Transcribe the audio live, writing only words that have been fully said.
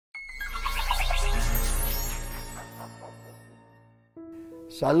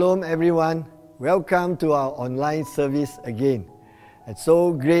Shalom everyone, welcome to our online service again. It's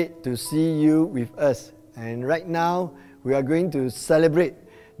so great to see you with us, and right now we are going to celebrate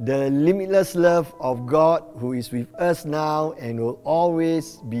the limitless love of God who is with us now and will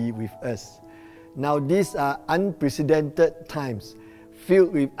always be with us. Now these are unprecedented times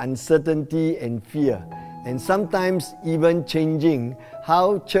filled with uncertainty and fear, and sometimes even changing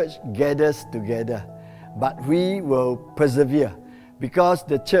how church gathers together. But we will persevere, because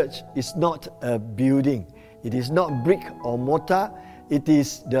the church is not a building. It is not brick or mortar. It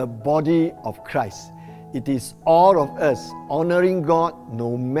is the body of Christ. It is all of us honoring God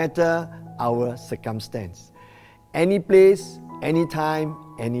no matter our circumstance. Any place, any time,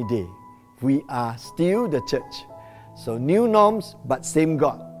 any day. We are still the church. So new norms, but same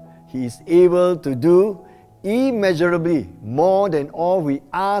God. He is able to do immeasurably more than all we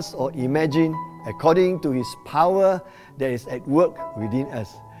ask or imagine, according to His power that is at work within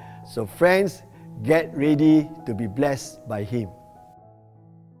us. So friends, get ready to be blessed by Him.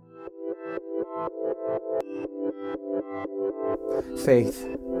 Faith,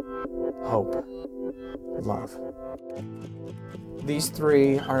 hope, love. These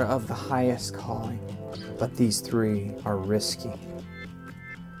three are of the highest calling, but these three are risky.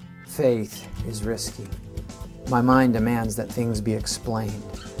 Faith is risky. My mind demands that things be explained,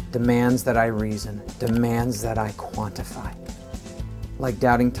 demands that I reason, demands that I quantify. Like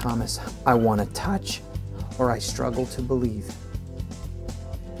doubting Thomas, I want to touch or I struggle to believe.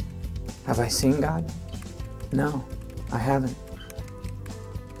 Have I seen God? No, I haven't.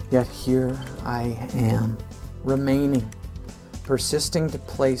 Yet here I am, remaining, persisting to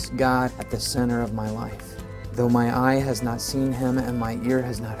place God at the center of my life. Though my eye has not seen Him and my ear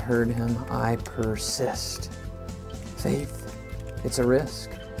has not heard Him, I persist. Faith, it's a risk.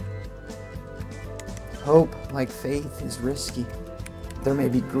 Hope, like faith, is risky. There may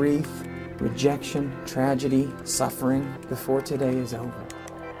be grief, rejection, tragedy, suffering before today is over.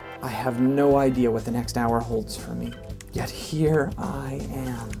 I have no idea what the next hour holds for me. Yet here I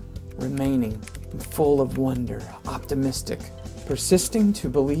am, remaining full of wonder, optimistic, persisting to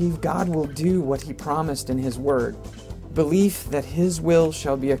believe God will do what He promised in His Word. Belief that His will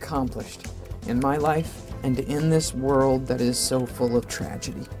shall be accomplished in my life and in this world that is so full of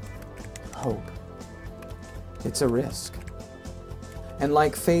tragedy. Hope. It's a risk. And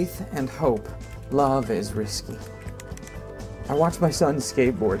like faith and hope, love is risky. I watch my son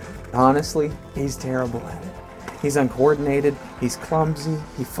skateboard. Honestly, he's terrible at it. He's uncoordinated, he's clumsy,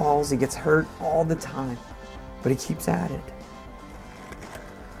 he falls, he gets hurt all the time. But he keeps at it.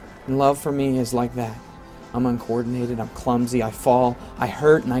 And love for me is like that. I'm uncoordinated, I'm clumsy, I fall, I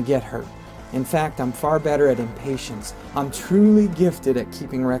hurt, and I get hurt. In fact, I'm far better at impatience. I'm truly gifted at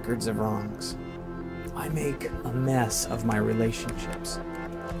keeping records of wrongs. I make a mess of my relationships.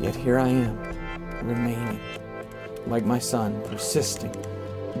 Yet here I am, remaining, like my son, persisting,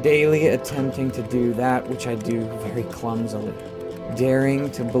 daily attempting to do that which I do very clumsily, daring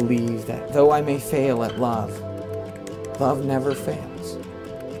to believe that though I may fail at love, love never fails.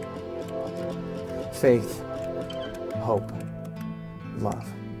 Faith, hope, love.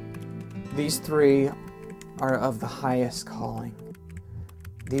 These three are of the highest calling.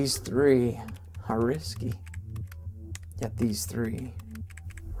 These three are risky, yet these three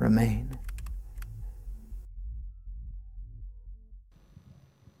remain.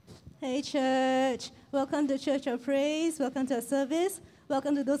 Hey church, welcome to Church of Praise, welcome to our service,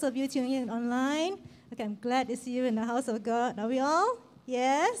 welcome to those of you tuning in online. Okay, I'm glad to see you in the house of God. Are we all?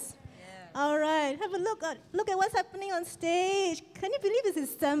 Yes? All right, have a look at what's happening on stage. Can you believe it's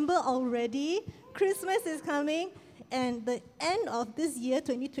December already? Christmas is coming, and the end of this year,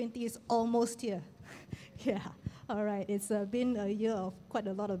 2020, is almost here. Yeah, all right, it's been a year of quite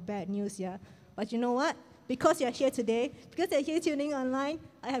a lot of bad news, yeah. But you know what? Because you're here today, because you're here tuning online,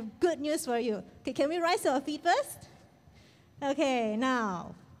 I have good news for you. Okay, can we rise to our feet first? Okay,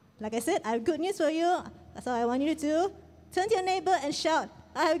 now, like I said, I have good news for you. That's all I want you to do. Turn to your neighbor and shout,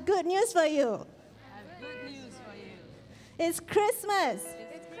 I have good news for you. I have good news for you. It's Christmas.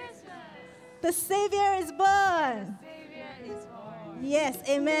 It's Christmas. The Savior is born. The Savior is born. Yes,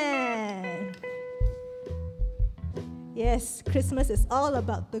 amen. Yes, Christmas is all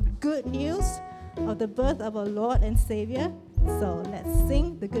about the good news of the birth of our Lord and Savior. So let's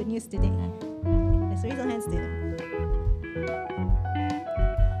sing the good news today. Let's raise our hands to Him.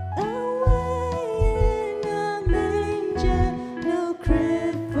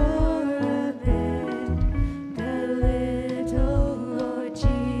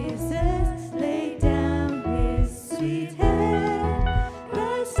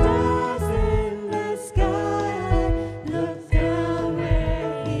 The stars in the sky look down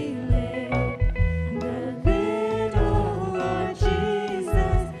where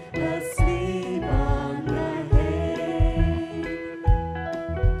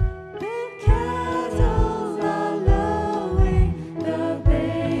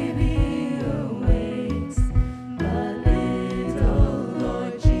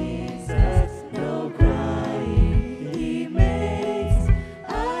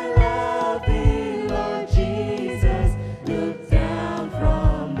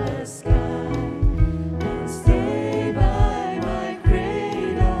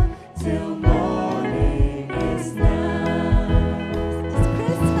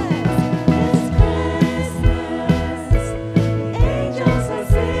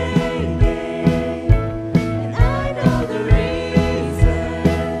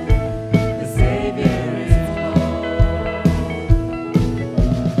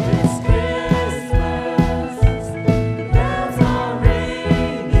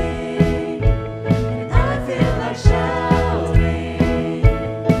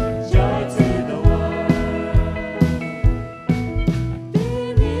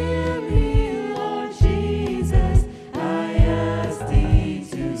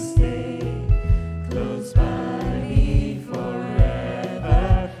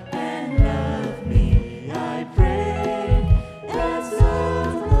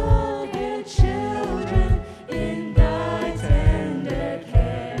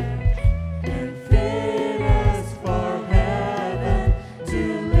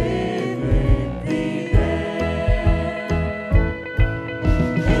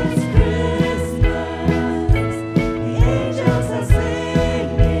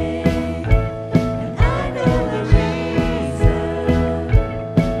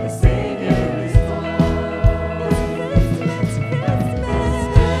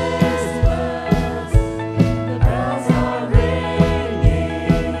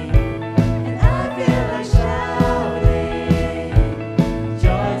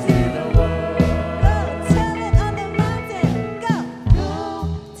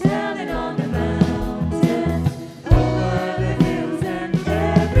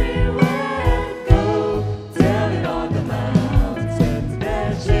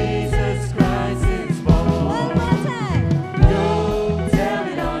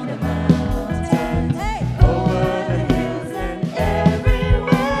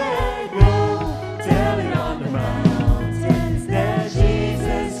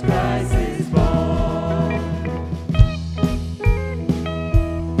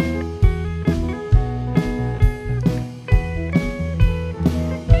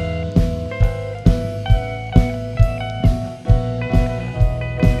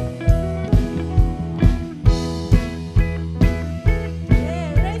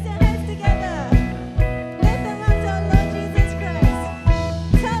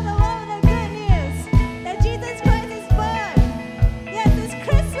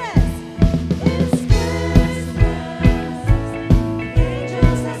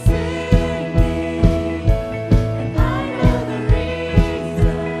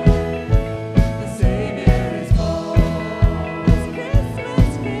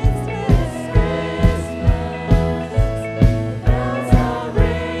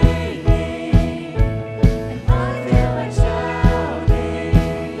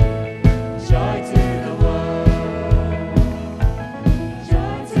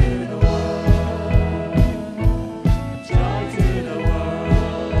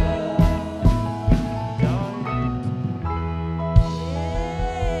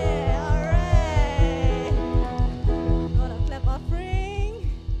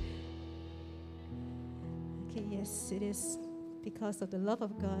because of the love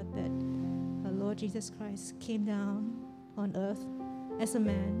of God that our Lord Jesus Christ came down on earth as a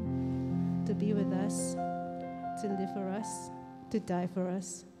man to be with us, to live for us, to die for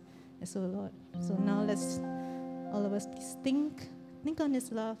us. And so, Lord, so now let's all of us please think on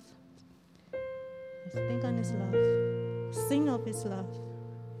His love. Let's think on His love, sing of His love,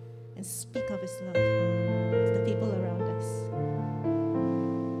 and speak of His love to the people around us.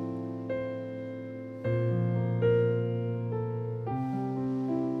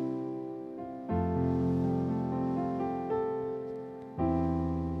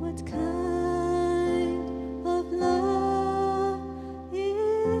 What kind of love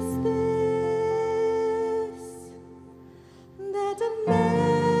is this that a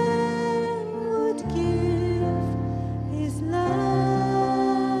man would give his life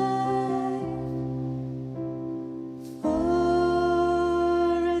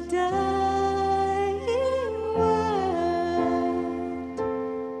for a dying world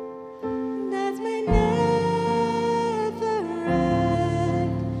that may never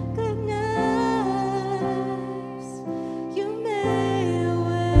recognize? You made a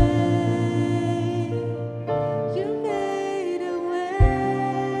way, you made a way.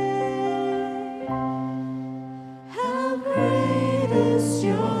 How great is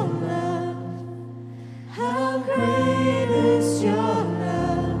your love? How great is your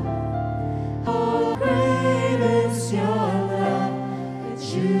love? How great is your love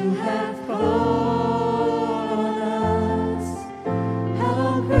that you have poured on us?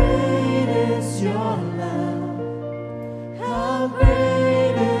 How great is your love? How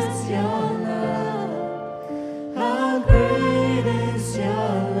great is your love? How great is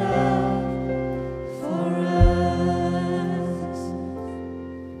your love for us?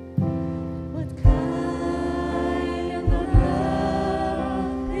 What kind of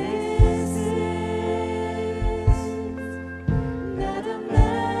love is this that a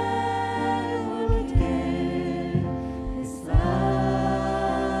man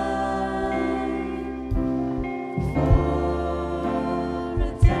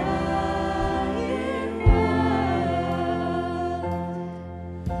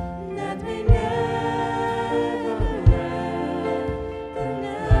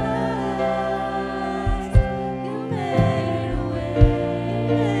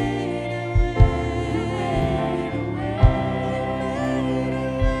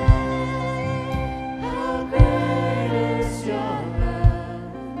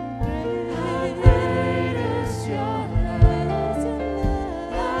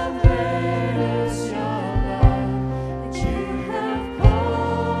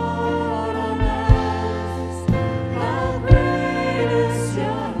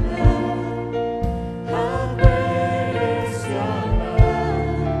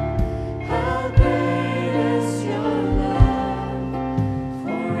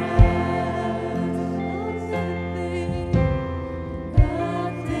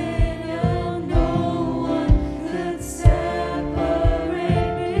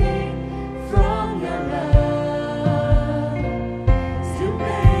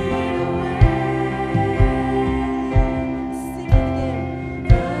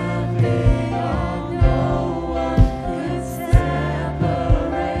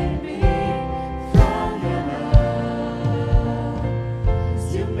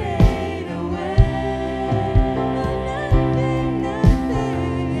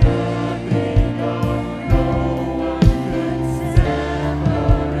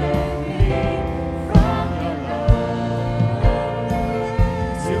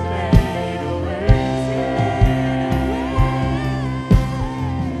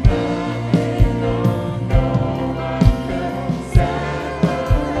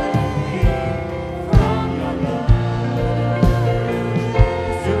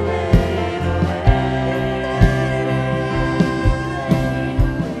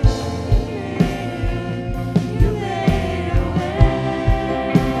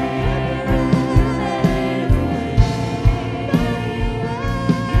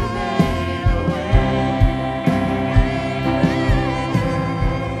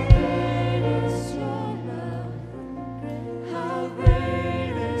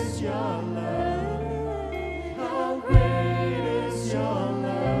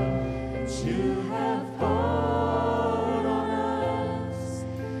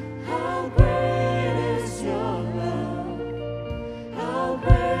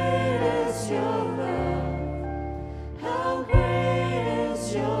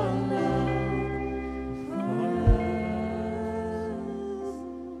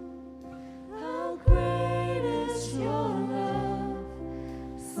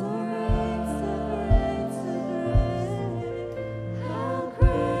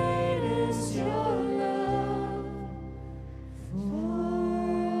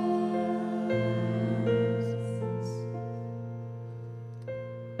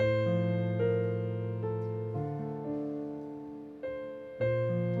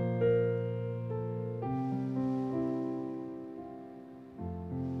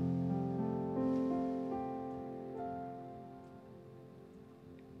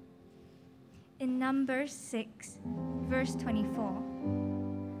Numbers 6, verse 24.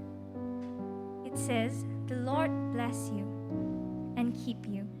 It says, "The Lord bless you and keep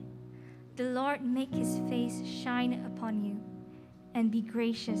you. The Lord make his face shine upon you and be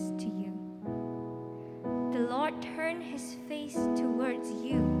gracious to you. The Lord turn his face towards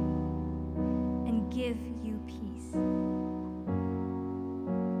you and give you peace." You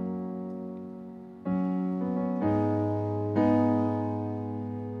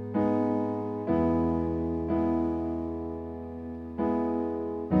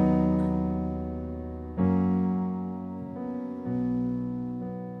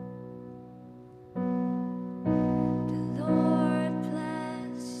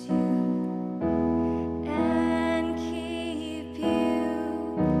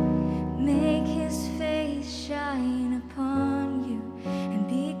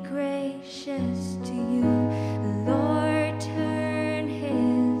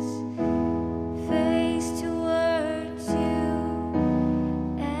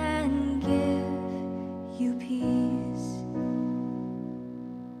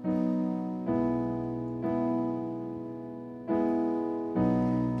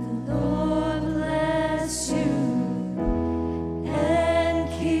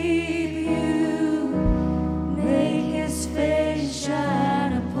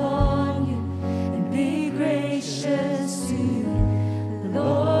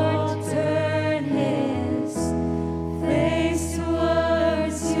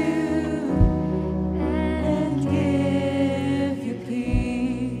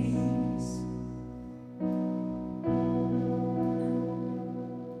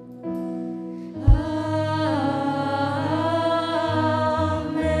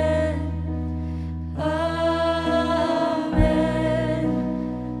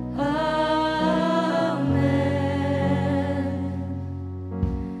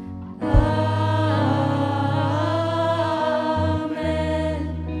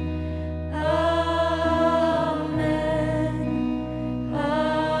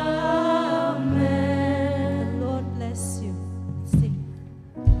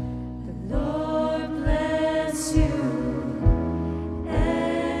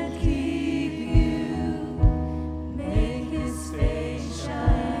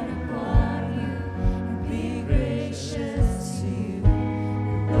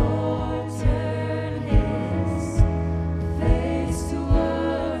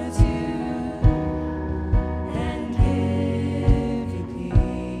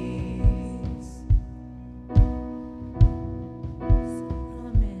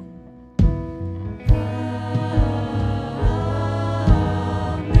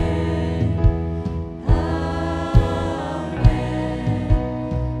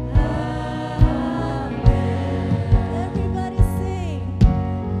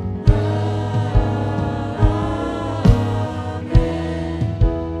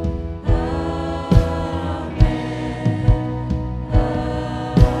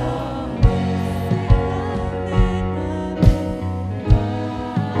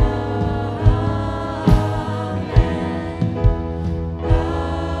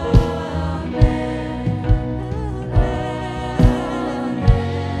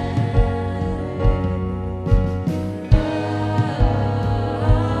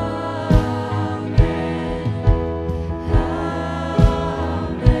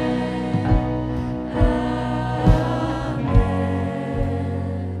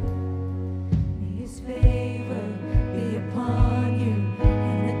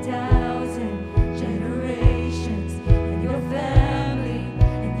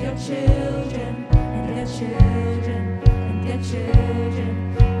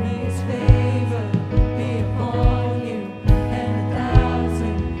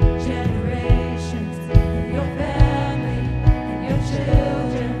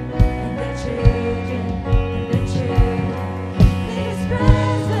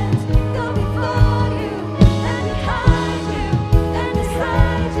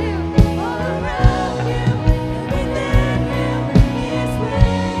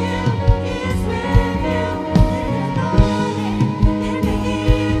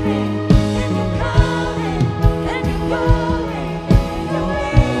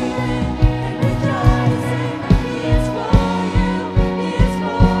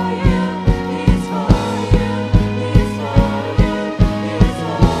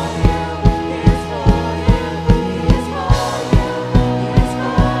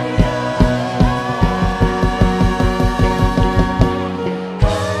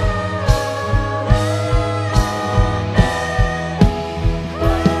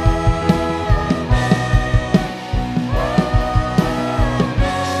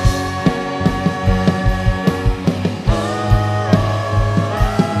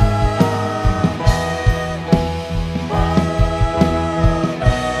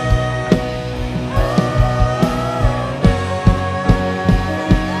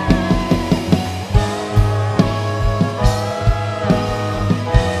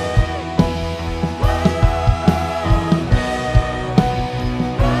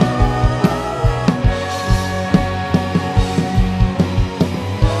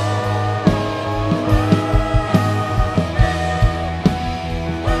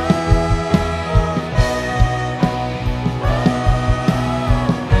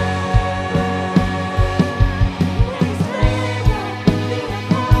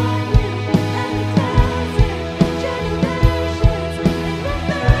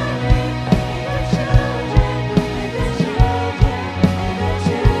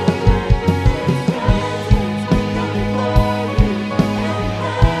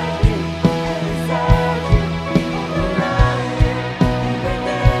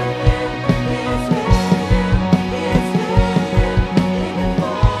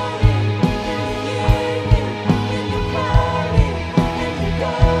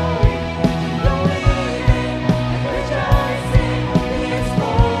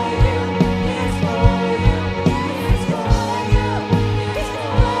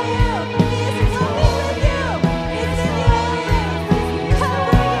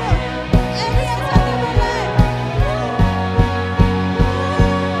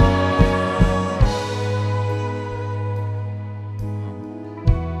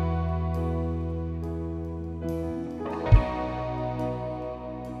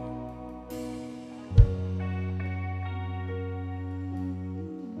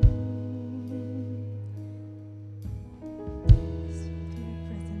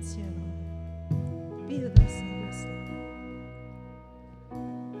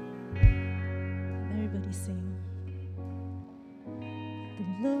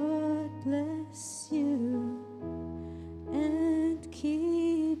The Lord bless you and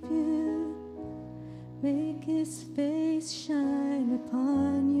keep you. Make his face shine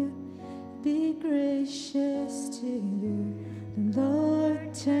upon you. Be gracious to you. The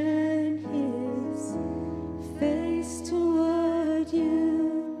Lord turn his face toward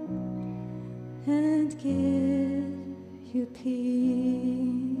you and give you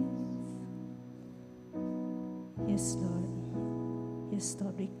peace. Yes, Lord. Yes,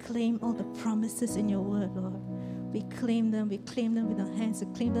 Lord. We claim all the promises in your word, Lord. We claim them with our hands,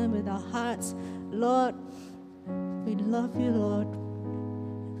 we claim them with our hearts. Lord, we love you, Lord.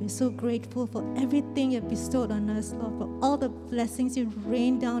 We're so grateful for everything you've bestowed on us, Lord, for all the blessings you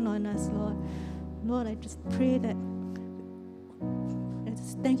rain down on us, Lord. Lord, I just pray that, I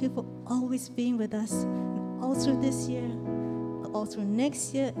just thank you for always being with us, all through this year, all through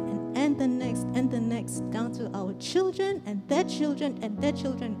next year, and the next, down to our children and their children and their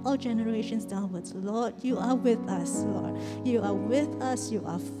children, all generations downwards. Lord, you are with us, Lord. You are with us. You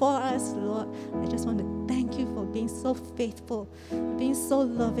are for us, Lord. I just want to thank you for being so faithful, being so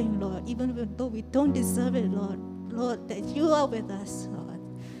loving, Lord, even though we don't deserve it, Lord. Lord, that you are with us, Lord.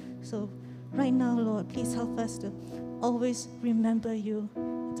 So right now, Lord, please help us to always remember you,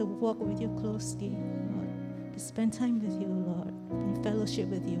 to walk with you closely, Lord, to spend time with you, Lord, in fellowship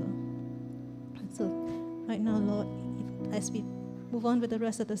with you. So right now, Lord, as we move on with the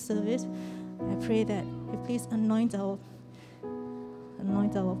rest of the service, I pray that you please anoint our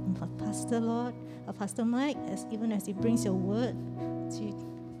pastor, Lord, our Pastor Mike, even as he brings your word,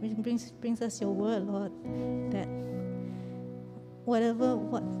 brings us your word, Lord, that what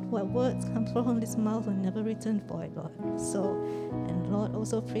words come from his mouth will never return void, Lord. So, and Lord,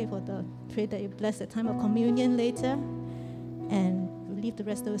 also pray that you bless the time of communion later, and we leave the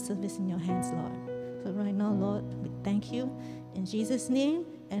rest of the service in your hands, Lord. So right now, Lord, we thank you in Jesus' name,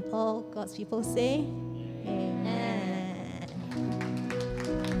 and all God's people say, Amen.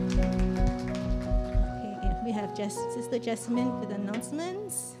 Okay, we have Sister Jasmine with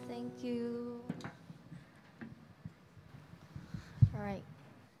announcements. Thank you. All right.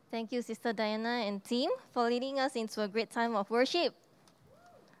 Thank you, Sister Diana and team, for leading us into a great time of worship.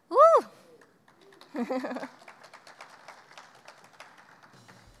 Woo!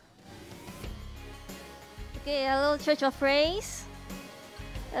 Okay, hello, Church of Praise.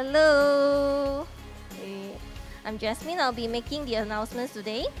 Hello. Okay. I'm Jasmine. I'll be making the announcements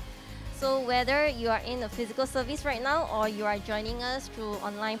today. So whether you are in a physical service right now or you are joining us through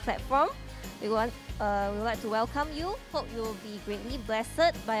online platform, we would like to welcome you. Hope you will be greatly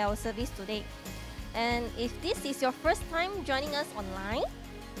blessed by our service today. And if this is your first time joining us online,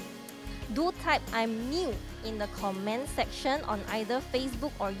 do type "I'm new" in the comment section on either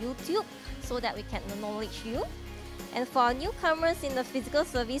Facebook or YouTube so that we can acknowledge you. And for our newcomers in the physical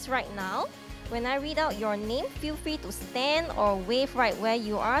service right now, when I read out your name, feel free to stand or wave right where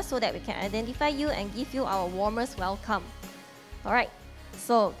you are so that we can identify you and give you our warmest welcome. All right,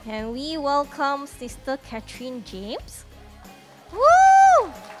 so can we welcome Sister Catherine James?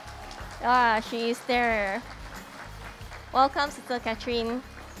 Woo! Ah, she is there. Welcome, Sister Catherine.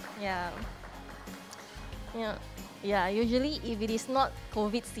 Yeah. Yeah, usually if it is not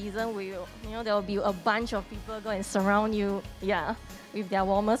COVID season, there will be a bunch of people go and surround you, with their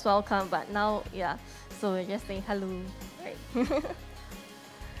warmest welcome. But now, so we just say hello, right?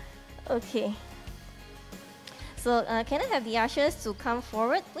 Okay. So can I have the ushers to come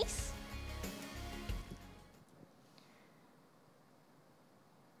forward, please?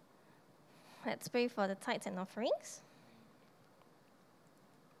 Let's pray for the tithes and offerings.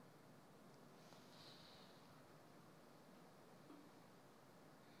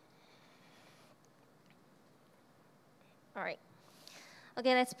 All right.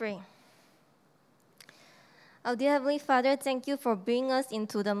 Okay, let's pray. Our dear Heavenly Father, thank you for bringing us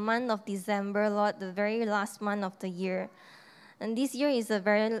into the month of December, Lord, the very last month of the year. And this year is a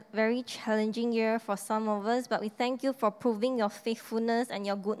very, very challenging year for some of us, but we thank you for proving your faithfulness and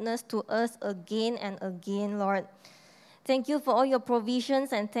your goodness to us again and again, Lord. Thank you for all your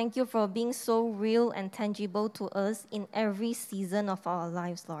provisions, and thank you for being so real and tangible to us in every season of our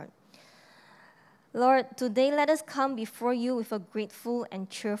lives, Lord. Lord, today let us come before you with a grateful and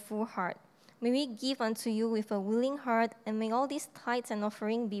cheerful heart. May we give unto you with a willing heart, and may all these tithes and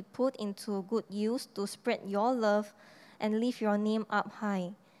offering be put into good use to spread your love and lift your name up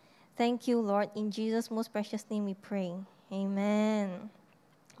high. Thank you, Lord. In Jesus' most precious name we pray. Amen.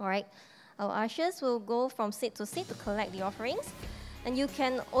 All right. Our ushers will go from seat to seat to collect the offerings. And you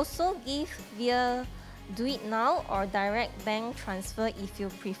can also give via Do It Now or direct bank transfer if you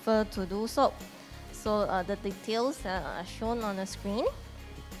prefer to do so. So the details are shown on the screen.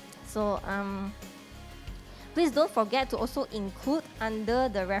 So please don't forget to also include under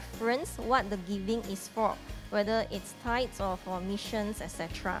the reference what the giving is for, whether it's tithes or for missions,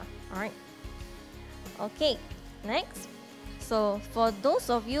 etc. All right. Okay, next. So for those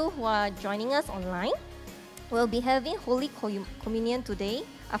of you who are joining us online, we'll be having Holy Communion today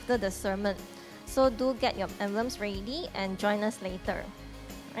after the sermon. So do get your emblems ready and join us later.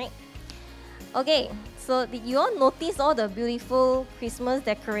 Right? Okay, so did you all notice all the beautiful Christmas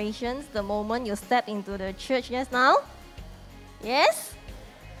decorations the moment you step into the church just now? Yes?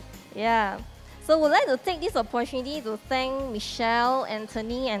 Yeah. So we'd like to take this opportunity to thank Michelle,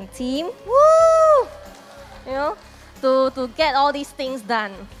 Anthony, and team. Woo! You know, to get all these things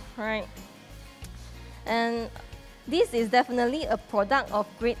done, right? And this is definitely a product of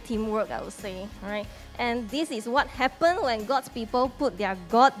great teamwork, I would say, right? And this is what happened when God's people put their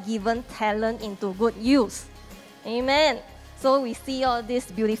God-given talent into good use. Amen. So we see all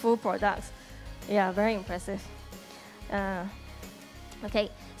these beautiful products. Yeah, very impressive. Okay,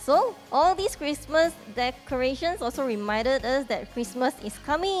 so all these Christmas decorations also reminded us that Christmas is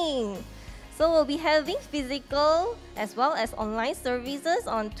coming. So we'll be having physical as well as online services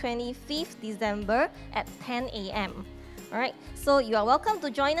on 25th December at 10 a.m. All right, so you are welcome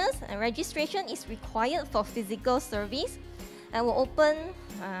to join us, and registration is required for physical service, and will open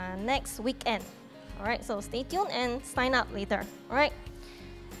next weekend. All right, so stay tuned and sign up later. All right,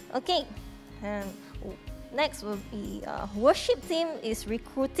 okay, and next will be worship team is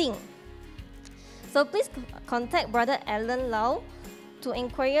recruiting. So please contact Brother Alan Lau to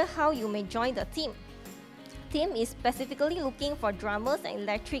inquire how you may join the team. Team is specifically looking for drummers and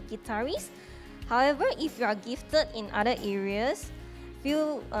electric guitarists. However, if you are gifted in other areas,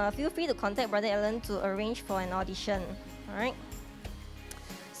 feel free to contact Brother Alan to arrange for an audition. All right.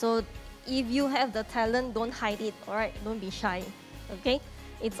 So if you have the talent, don't hide it. All right, don't be shy. Okay,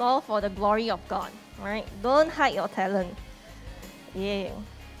 it's all for the glory of God. All right, don't hide your talent. Yeah.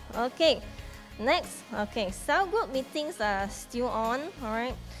 Okay. Next, okay, cell group meetings are still on, all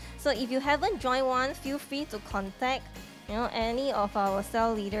right? So if you haven't joined one, feel free to contact, any of our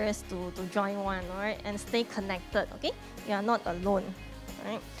cell leaders to join one, all right? And stay connected, okay? You are not alone,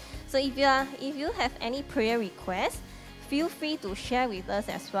 all right? So if you have any prayer requests, feel free to share with us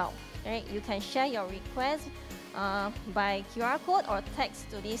as well, all right? You can share your request by QR code or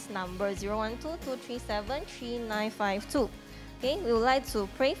text to this number 012-237-3952. Okay, we would like to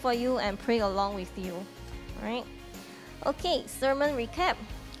pray for you and pray along with you. All right. Okay, sermon recap.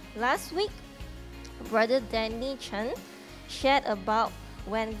 Last week, Brother Danny Chen shared about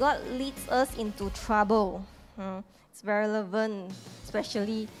when God leads us into trouble. It's very relevant,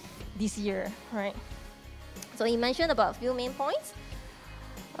 especially this year, right? So he mentioned about a few main points.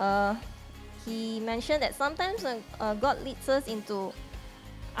 He mentioned that sometimes when God leads us into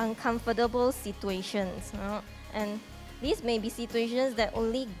uncomfortable situations, and these may be situations that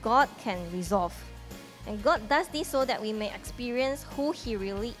only God can resolve. And God does this so that we may experience who He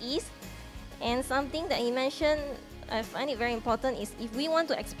really is. And something that He mentioned, I find it very important, is if we want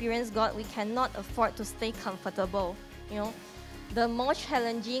to experience God, we cannot afford to stay comfortable. The more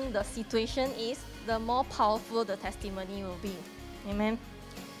challenging the situation is, the more powerful the testimony will be. Amen.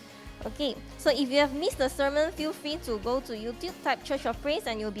 Okay, so if you have missed the sermon, feel free to go to YouTube, type Church of Praise,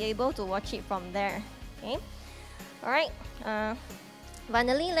 and you'll be able to watch it from there. Okay. All right,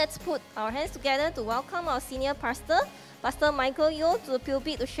 finally, let's put our hands together to welcome our senior pastor, Pastor Michael Yo, to the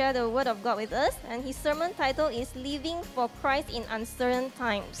pulpit to share the Word of God with us. And his sermon title is Living for Christ in Uncertain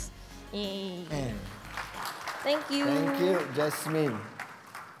Times. Yay. Thank you. Thank you, Jasmine.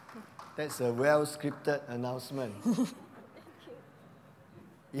 That's a well-scripted announcement.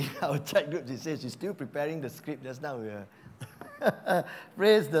 In our chat group, she says she's still preparing the script just now.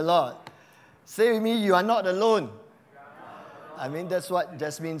 Praise the Lord. Say with me, you are not alone. I mean, that's what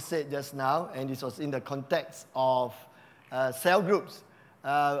Jasmine said just now, and this was in the context of cell groups.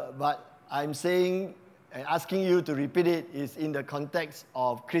 But I'm saying and asking you to repeat it is in the context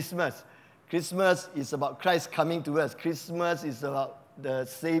of Christmas. Christmas is about Christ coming to us. Christmas is about the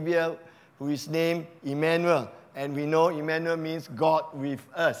Savior who is named Emmanuel. And we know Emmanuel means God with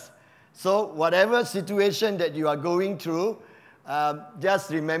us. So whatever situation that you are going through,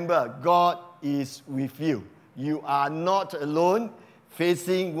 just remember, God is with you. You are not alone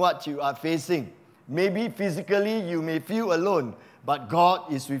facing what you are facing. Maybe physically you may feel alone, but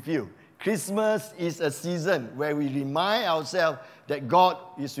God is with you. Christmas is a season where we remind ourselves that God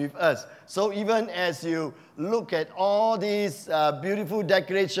is with us. So even as you look at all these beautiful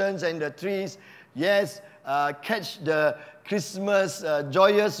decorations and the trees, yes, catch the Christmas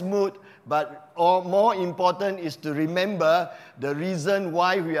joyous mood, but more important is to remember the reason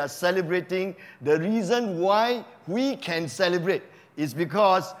why we are celebrating, the reason why we can celebrate is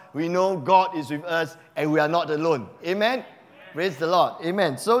because we know God is with us and we are not alone. Amen? Praise the Lord.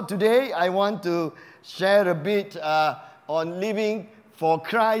 Amen. So today I want to share a bit on living for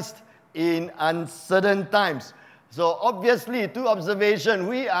Christ in uncertain times. So obviously, two observations.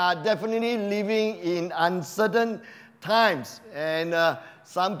 We are definitely living in uncertain times. And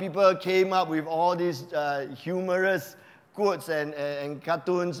some people came up with all these humorous quotes and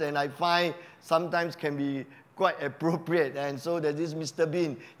cartoons, and I find sometimes can be quite appropriate. And so there's this Mr.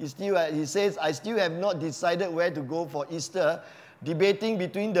 Bean. He says, I still have not decided where to go for Easter, debating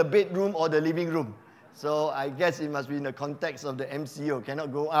between the bedroom or the living room. So I guess it must be in the context of the MCO,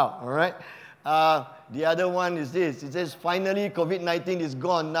 cannot go out, all right? The other one is this. It says, finally, COVID-19 is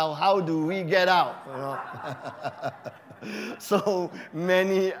gone. Now, how do we get out? You know? So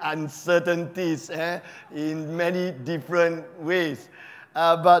many uncertainties in many different ways.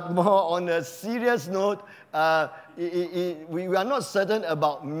 But more on a serious note, we are not certain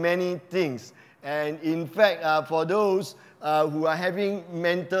about many things. And in fact, for those who are having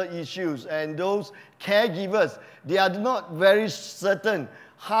mental issues and those caregivers, they are not very certain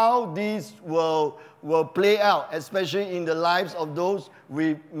how this will play out, especially in the lives of those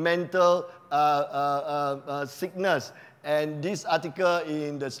with mental sickness. And this article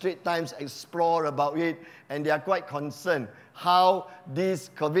in the Straits Times explore about it, and they are quite concerned how this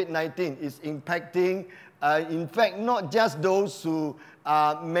COVID-19 is impacting, in fact, not just those who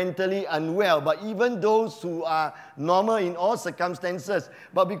are mentally unwell, but even those who are normal in all circumstances.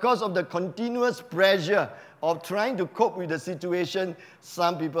 But because of the continuous pressure of trying to cope with the situation,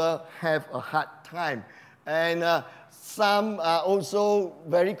 some people have a hard time. And some are also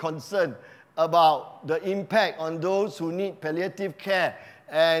very concerned about the impact on those who need palliative care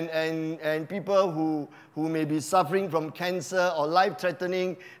and people who may be suffering from cancer or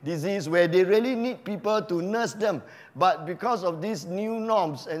life-threatening disease where they really need people to nurse them. But because of these new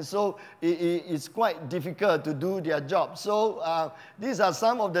norms, and so it's quite difficult to do their job. So these are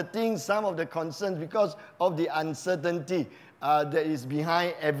some of the things, some of the concerns because of the uncertainty that is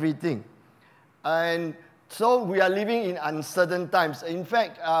behind everything. And so we are living in uncertain times. In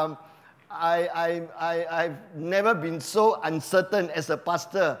fact, I've never been so uncertain as a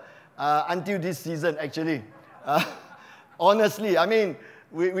pastor until this season, actually. Honestly, I mean,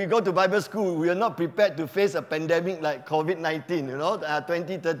 we go to Bible school, we are not prepared to face a pandemic like COVID-19, you know,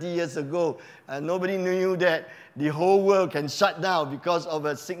 20, 30 years ago. Nobody knew that the whole world can shut down because of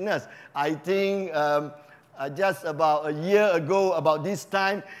a sickness. I think just about a year ago, about this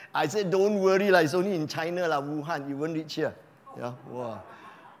time, I said, don't worry, it's only in China, Wuhan, you won't reach here. Yeah? Wow.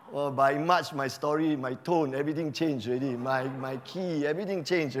 Well, by March, my story, my tone, everything changed already. My key, everything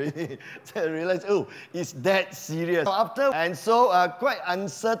changed already. So I realized, oh, it's that serious. And so quite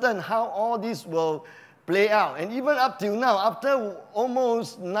uncertain how all this will play out. And even up till now, after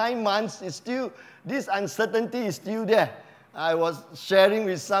almost 9 months, it's still, this uncertainty is still there. I was sharing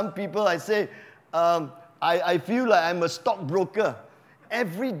with some people, I say, I feel like I'm a stockbroker.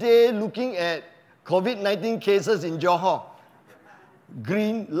 Every day looking at COVID-19 cases in Johor.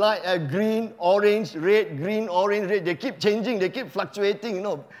 Green, green, orange, red, green, orange, red. They keep changing, they keep fluctuating, you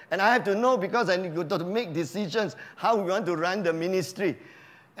know. And I have to know because I need to make decisions how we want to run the ministry.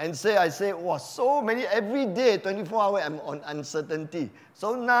 And I say, wow, so many, every day, 24 hours, I'm on uncertainty.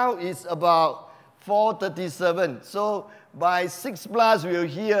 So now it's about 4:37. So by 6 plus, we'll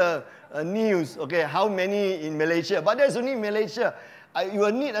hear news, okay, how many in Malaysia. But there's only Malaysia. You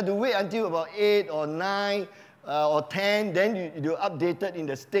will need to wait until about 8 or 9. Or 10, then you're updated in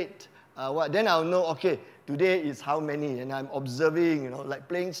the state. Then I'll know, okay, today is how many, and I'm observing, you know, like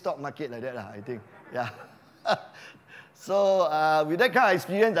playing stock market like that, I think. Yeah. So with that kind of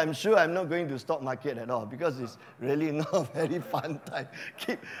experience, I'm sure I'm not going to stock market at all because it's really not a very fun time.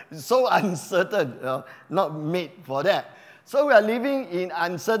 It's so uncertain, you know, not made for that. So we are living in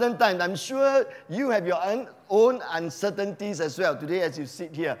uncertain times. I'm sure you have your own uncertainties as well today as you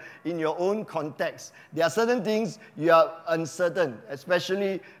sit here in your own context. There are certain things you are uncertain,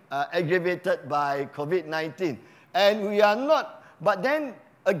 especially aggravated by COVID-19. And we are not, but then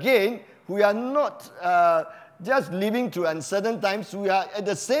again, we are not just living through uncertain times. We are at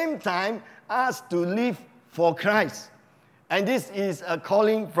the same time asked to live for Christ. And this is a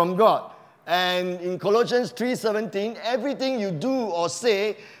calling from God. And in Colossians 3:17, everything you do or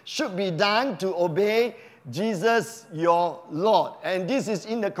say should be done to obey Jesus your Lord. And this is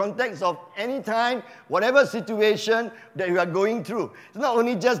in the context of any time, whatever situation that you are going through. It's not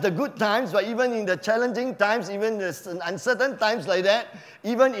only just the good times, but even in the challenging times, even the uncertain times like that,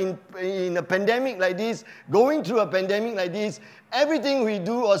 even in a pandemic like this, going through a pandemic like this, everything we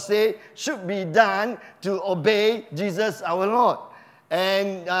do or say should be done to obey Jesus our Lord.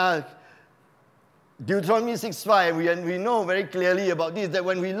 And Deuteronomy 6:5, we know very clearly about this, that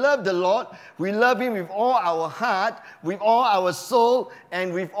when we love the Lord, we love Him with all our heart, with all our soul,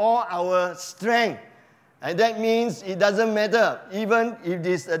 and with all our strength. And that means it doesn't matter, even if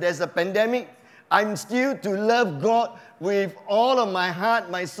there's a pandemic, I'm still to love God with all of my heart,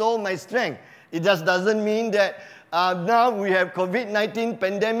 my soul, my strength. It just doesn't mean that now we have COVID-19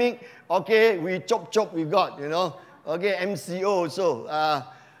 pandemic, okay, we chop with God, you know. Okay, MCO also.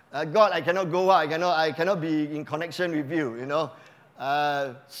 God, I cannot go out. I cannot be in connection with you, you know.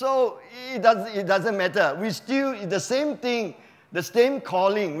 So it doesn't matter. We still, the same thing, the same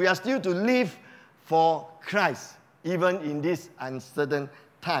calling. We are still to live for Christ, even in these uncertain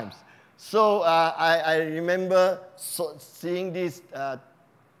times. So I remember seeing this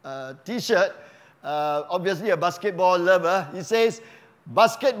T-shirt. Obviously, a basketball lover. He says,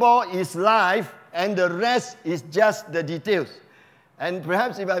 "Basketball is life, and the rest is just the details." And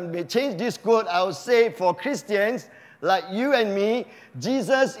perhaps if I may change this quote, I would say for Christians like you and me,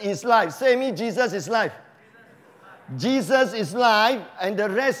 Jesus is life. Say me, Jesus is life. Jesus is life, and the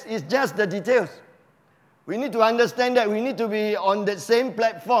rest is just the details. We need to understand that we need to be on the same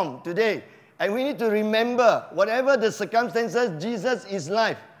platform today. And we need to remember, whatever the circumstances, Jesus is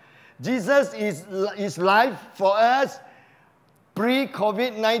life. Jesus is life for us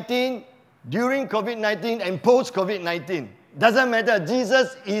pre-COVID-19, during COVID-19, and post-COVID-19. Doesn't matter.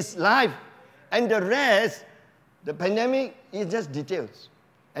 Jesus is life. And the rest, the pandemic, is just details.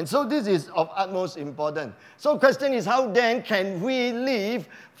 And so this is of utmost importance. So the question is, how then can we live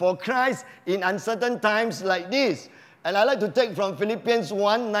for Christ in uncertain times like this? And I like to take from Philippians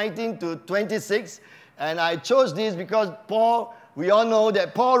 1:19 to 26. And I chose this because Paul, we all know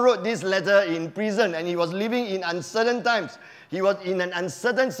that Paul wrote this letter in prison and he was living in uncertain times. He was in an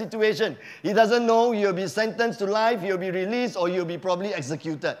uncertain situation. He doesn't know he'll be sentenced to life, he'll be released, or he'll be probably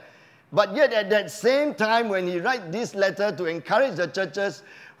executed. But yet at that same time, when he writes this letter to encourage the churches,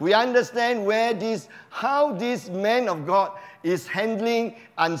 we understand how this man of God is handling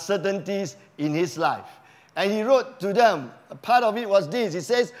uncertainties in his life. And he wrote to them, a part of it was this. He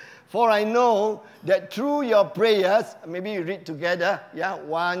says, "For I know that through your prayers," maybe you read together, yeah,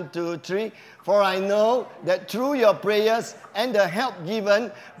 1, 2, 3. "For I know that through your prayers and the help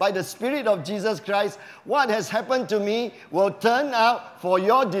given by the Spirit of Jesus Christ, what has happened to me will turn out for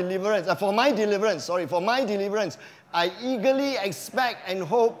your deliverance, for my deliverance. I eagerly expect and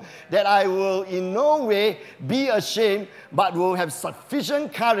hope that I will in no way be ashamed, but will have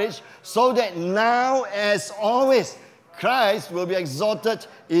sufficient courage so that now as always, Christ will be exalted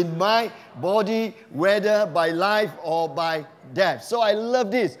in my body, whether by life or by death." So I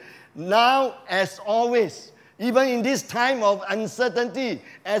love this. Now, as always, even in this time of uncertainty,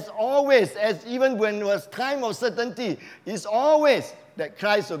 as always, as even when it was time of certainty, it's always that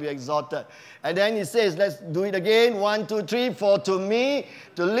Christ will be exalted. And then he says, let's do it again, 1, 2, 3. "For to me,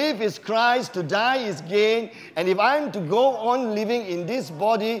 to live is Christ, to die is gain. And if I'm to go on living in this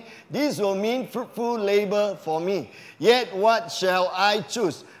body, this will mean fruitful labor for me. Yet what shall I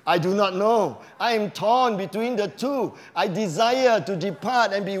choose? I do not know. I am torn between the two. I desire to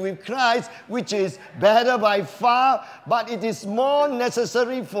depart and be with Christ, which is better by far. But it is more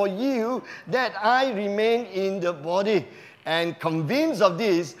necessary for you that I remain in the body. And convinced of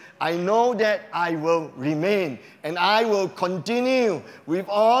this, I know that I will remain and I will continue with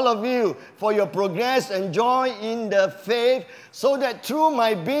all of you for your progress and joy in the faith, so that through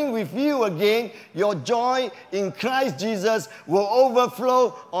my being with you again, your joy in Christ Jesus will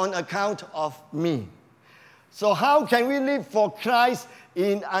overflow on account of me." So how can we live for Christ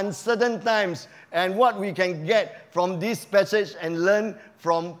in uncertain times? And what we can get from this passage and learn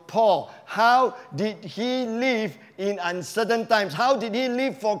from Paul. How did he live in uncertain times? How did he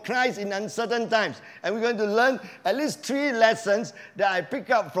live for Christ in uncertain times? And we're going to learn at least 3 lessons that I pick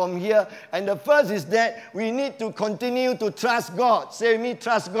up from here. And the first is that we need to continue to trust God. Say with me,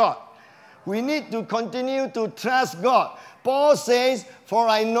 trust God. We need to continue to trust God. Paul says, "For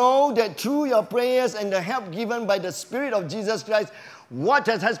I know that through your prayers and the help given by the Spirit of Jesus Christ, what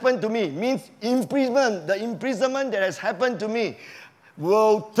has happened to me," means imprisonment, the imprisonment that has happened to me,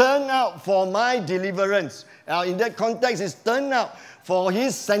 "will turn out for my deliverance." Now, in that context, it's turned out for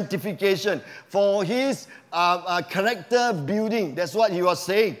his sanctification, for his character building. That's what he was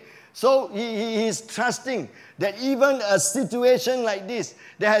saying. So he is trusting that even a situation like this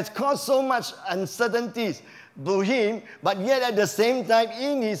that has caused so much uncertainties to him, but yet at the same time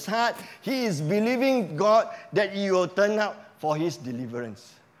in his heart, he is believing God that he will turn out for his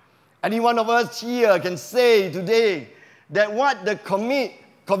deliverance. Any one of us here can say today that what the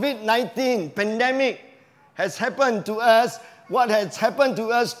COVID-19 pandemic has happened to us, what has happened to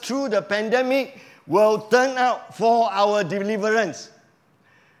us through the pandemic will turn out for our deliverance.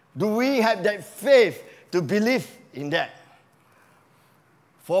 Do we have that faith to believe in that?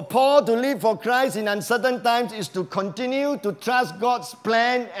 For Paul to live for Christ in uncertain times is to continue to trust God's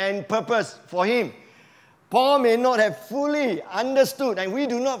plan and purpose for him. Paul may not have fully understood, and we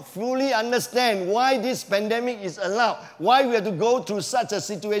do not fully understand why this pandemic is allowed, why we have to go through such a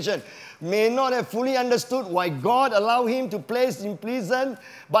situation. May not have fully understood why God allowed him to place in prison,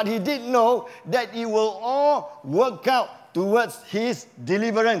 but he did know that it will all work out towards his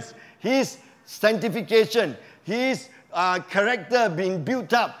deliverance, his sanctification, his character being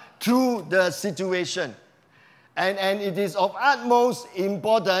built up through the situation. And it is of utmost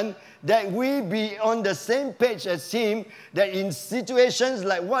importance that we be on the same page as him, that in situations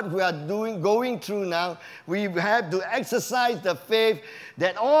like what we are going through now, we have to exercise the faith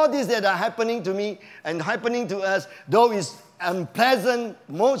that all this that are happening to me and happening to us, though it's unpleasant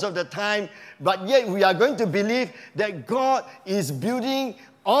most of the time, but yet we are going to believe that God is building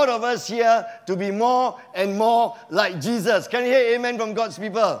all of us here to be more and more like Jesus. Can you hear amen from God's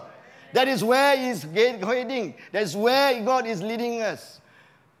people? That is where He's heading. That's where God is leading us.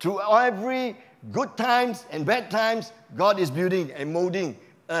 Through every good times and bad times, God is building and molding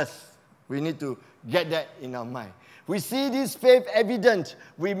us. We need to get that in our mind. We see this faith evident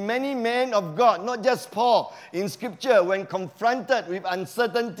with many men of God, not just Paul, in Scripture when confronted with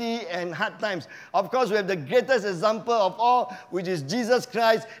uncertainty and hard times. Of course, we have the greatest example of all, which is Jesus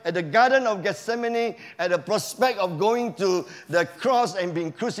Christ at the Garden of Gethsemane, at the prospect of going to the cross and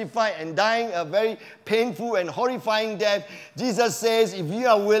being crucified and dying a very painful and horrifying death. Jesus says, if you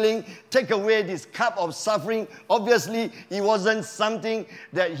are willing, take away this cup of suffering. Obviously, it wasn't something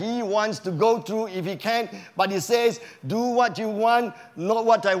that he wants to go through if he can, but he says, do what you want, not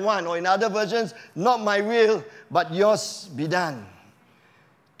what I want. Or in other versions, not my will, but yours be done.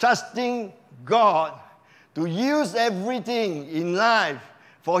 Trusting God to use everything in life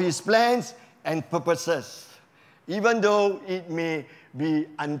for His plans and purposes. Even though it may be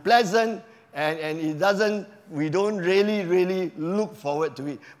unpleasant and we don't really look forward to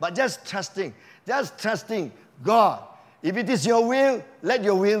it. But just trusting God. If it is your will, let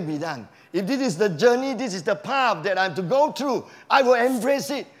your will be done. If this is the journey, this is the path that I have to go through, I will embrace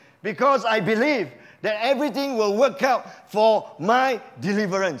it because I believe that everything will work out for my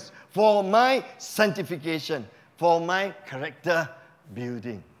deliverance, for my sanctification, for my character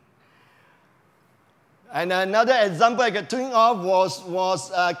building. And another example I could think of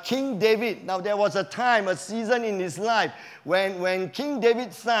was King David. Now, there was a time, a season in his life when King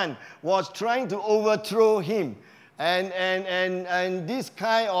David's son was trying to overthrow him. And this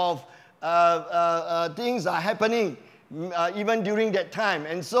kind of things are happening even during that time.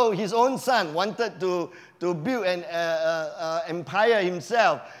 And so his own son wanted to build an empire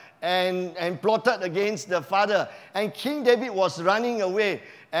himself and plotted against the father. And King David was running away.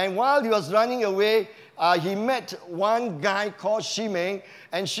 And while he was running away, he met one guy called Shimei.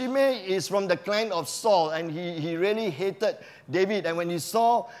 And Shimei is from the clan of Saul. And he really hated David. And when he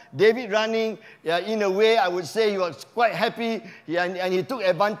saw David running, in a way, I would say he was quite happy. And he took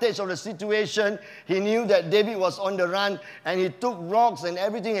advantage of the situation. He knew that David was on the run. And he took rocks and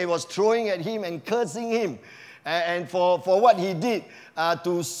everything he was throwing at him and cursing him. And for what he did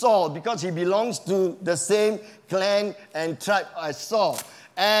to Saul, because he belongs to the same clan and tribe as Saul.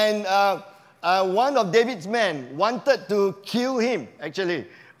 And one of David's men wanted to kill him, actually.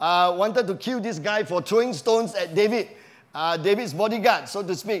 Wanted to kill this guy for throwing stones at David. David's bodyguard, so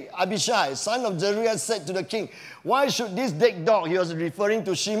to speak, Abishai, son of Zeruiah, said to the king, why should this dead dog, he was referring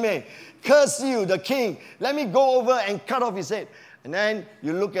to Shimei, curse you, the king? Let me go over and cut off his head. And then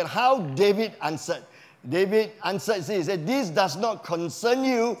you look at how David answered. David answered, he said, this does not concern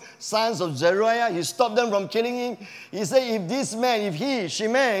you, sons of Zeruiah. He stopped them from killing him. He said, if this man, if he,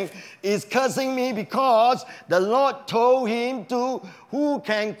 Shimei, is cursing me because the Lord told him to, who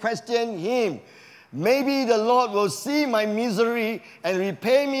can question him? Maybe the Lord will see my misery and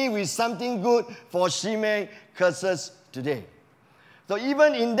repay me with something good for Shimei curses today. So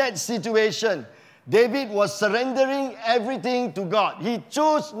even in that situation, David was surrendering everything to God. He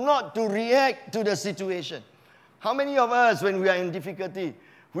chose not to react to the situation. How many of us, when we are in difficulty,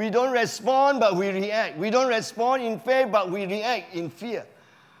 we don't respond, but we react. We don't respond in faith, but we react in fear.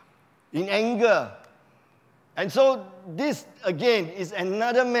 in anger. And so this, again, is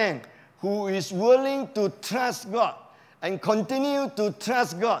another man who is willing to trust God and continue to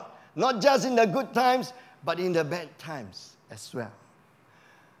trust God, not just in the good times, but in the bad times as well.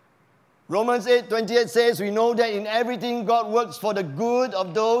 Romans 8:28 says, we know that in everything God works for the good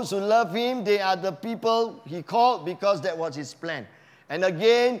of those who love Him. They are the people He called because that was His plan. And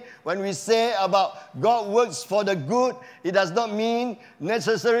again, when we say about God works for the good, it does not mean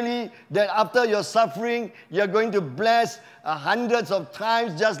necessarily that after your suffering, you're going to bless hundreds of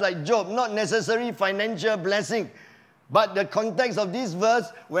times just like Job. Not necessarily financial blessing. But the context of this verse,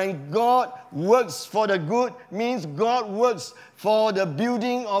 when God works for the good, means God works for the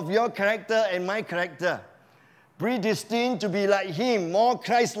building of your character and my character. Predestined to be like Him, more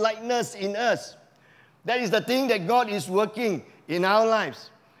Christ-likeness in us. That is the thing that God is working in our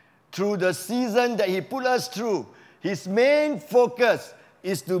lives. Through the season that He put us through, His main focus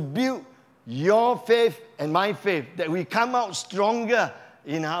is to build your faith and my faith, that we come out stronger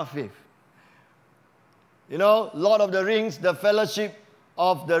in our faith. You know, Lord of the Rings, the Fellowship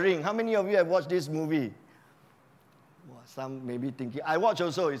of the Ring. How many of you have watched this movie? Well, some may be thinking, I watch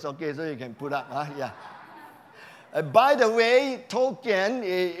also, it's okay, so you can put up. Yeah. By the way, Tolkien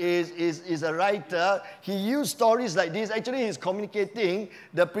is a writer. He used stories like this. Actually, he's communicating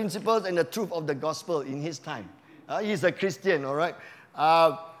the principles and the truth of the gospel in his time. He's a Christian, all right?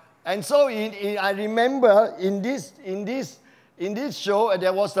 And so I remember in this show,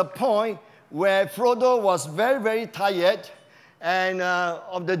 there was a point where Frodo was very, very tired and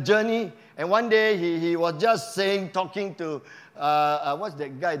of the journey. And one day he was just talking to, what's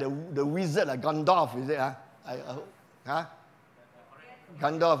that guy, the wizard, Gandalf, is it?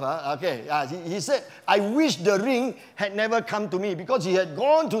 Gandalf, okay. He said, I wish the ring had never come to me because he had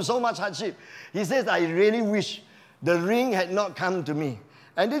gone through so much hardship. He says, I really wish the ring had not come to me.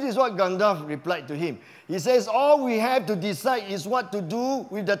 And this is what Gandalf replied to him. He says, all we have to decide is what to do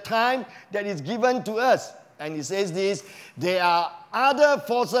with the time that is given to us. And he says this, there are other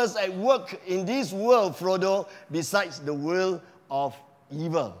forces at work in this world, Frodo, besides the will of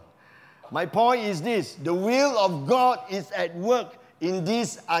evil. My point is this, the will of God is at work in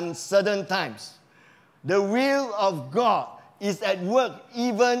these uncertain times. The will of God is at work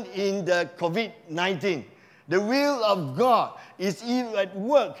even in the COVID-19. The will of God is at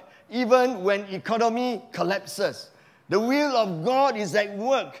work even when economy collapses. The will of God is at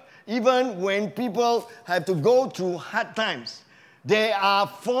work even when people have to go through hard times. There are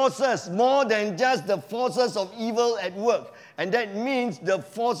forces, more than just the forces of evil at work. And that means the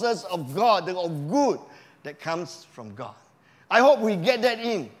forces of God, of good, that comes from God. I hope we get that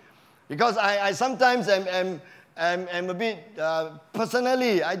in. Because I sometimes am a bit,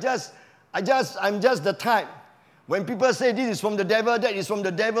 personally, I'm just the type. When people say this is from the devil, that is from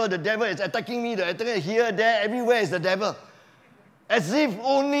the devil is attacking me, the attacker here, there, everywhere is the devil. As if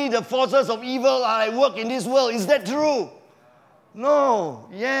only the forces of evil are at work in this world. Is that true? No.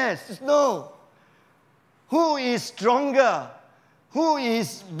 Yes. No. Who is stronger? Who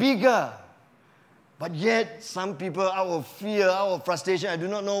is bigger? But yet, some people, out of fear, out of frustration, I do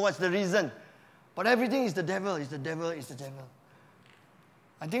not know what's the reason. But everything is the devil, it's the devil, it's the devil.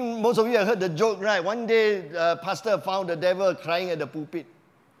 I think most of you have heard the joke, right? One day, the pastor found the devil crying at the pulpit.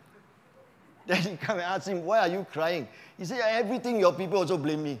 Then he came and asked him, why are you crying? He said, everything your people also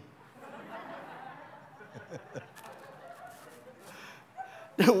blame me.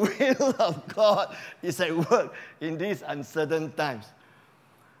 The will of God is at work in these uncertain times.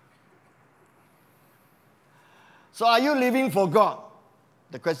 So are you living for God?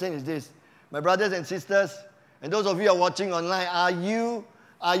 The question is this. My brothers and sisters, and those of you who are watching online,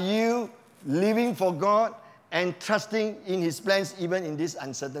 are you living for God and trusting in His plans even in these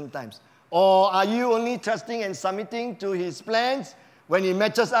uncertain times? Or are you only trusting and submitting to His plans when He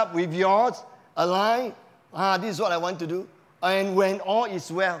matches up with yours, align? This is what I want to do. And when all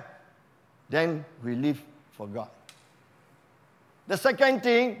is well, then we live for God. The second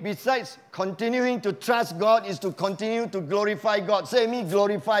thing, besides continuing to trust God, is to continue to glorify God. Say me,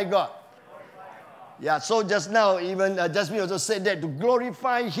 glorify God. Yeah, so just now, even Jasmine also said that, to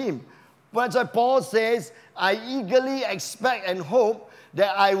glorify Him. But as Paul says, I eagerly expect and hope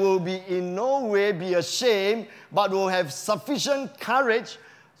that I will be in no way be ashamed, but will have sufficient courage.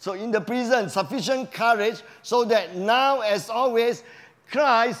 So in the prison, sufficient courage, so that now, as always,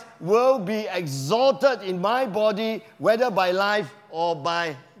 Christ will be exalted in my body, whether by life or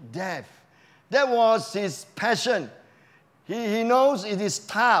by death. That was his passion. He knows it is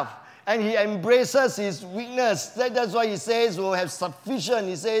tough, and he embraces his weakness. That's why he says, we'll have sufficient.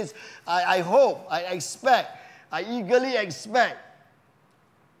 He says, I hope, I expect, I eagerly expect.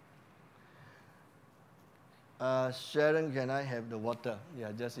 Sharon, can I have the water?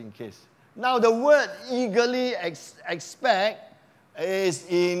 Yeah, just in case. Now, the word eagerly expect is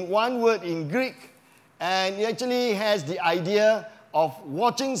in one word in Greek, and it actually has the idea of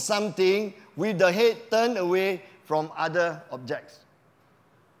watching something with the head turned away from other objects.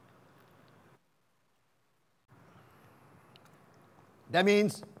 That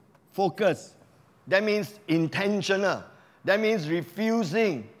means focus. That means intentional. That means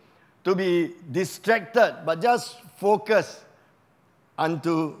refusing to be distracted, but just focus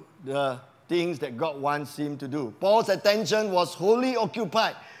unto the things that God wants him to do. Paul's attention was wholly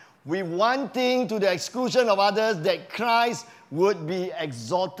occupied with one thing to the exclusion of others, that Christ would be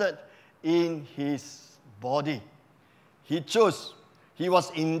exalted in his body. He chose. He was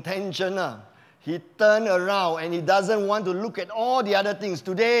intentional. He turned around and he doesn't want to look at all the other things.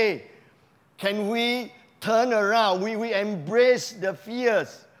 Today, can we turn around? We embrace the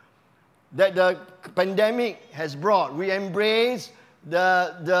fears that the pandemic has brought. We embrace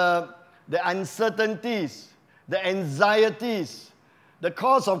the uncertainties, the anxieties, the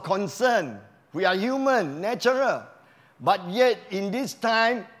cause of concern. We are human, natural. But yet, in this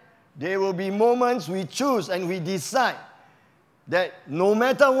time, there will be moments we choose and we decide that no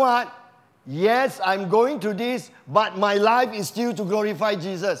matter what, yes, I'm going through this, but my life is still to glorify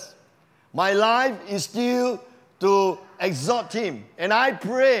Jesus. My life is still to exalt him. And I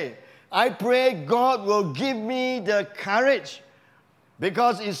pray God will give me the courage,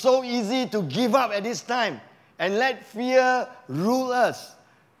 because it's so easy to give up at this time and let fear rule us.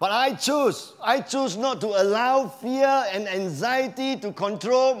 But I choose not to allow fear and anxiety to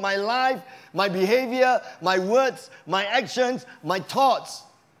control my life, my behavior, my words, my actions, my thoughts.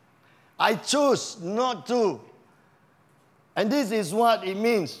 I choose not to. And this is what it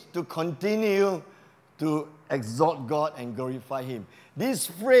means to continue to exalt God and glorify him. This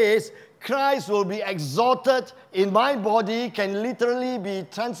phrase, Christ will be exalted in my body, can literally be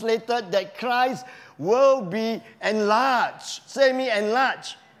translated that Christ will be enlarged. Say me,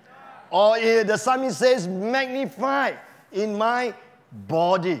 enlarged. Or the psalmist says, magnified in my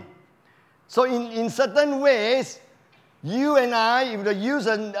body. So in certain ways, you and I, if we use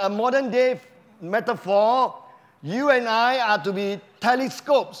a modern day metaphor, you and I are to be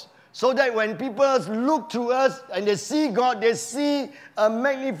telescopes, so that when people look to us and they see God, they see a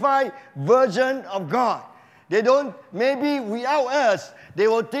magnified version of God. They don't, maybe without us, they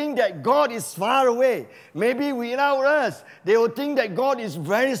will think that God is far away. Maybe without us, they will think that God is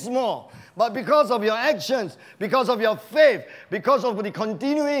very small. But because of your actions, because of your faith, because of the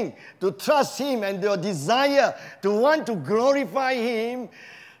continuing to trust him and your desire to want to glorify him,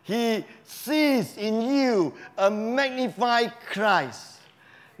 he sees in you a magnified Christ.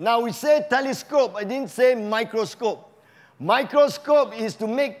 Now we say telescope, I didn't say microscope. Microscope is to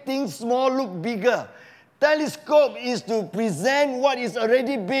make things small look bigger. Telescope is to present what is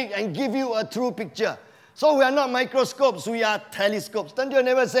already big and give you a true picture. So we are not microscopes, we are telescopes. Don't you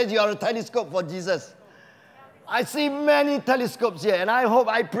never say you are a telescope for Jesus? I see many telescopes here, and I hope,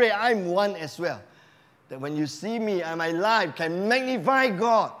 I pray I'm one as well. That when you see me and my life can magnify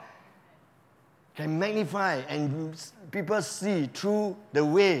God, can magnify, and people see through the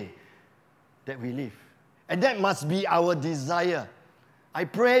way that we live. And that must be our desire. I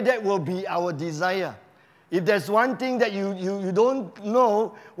pray that will be our desire. If there's one thing that you don't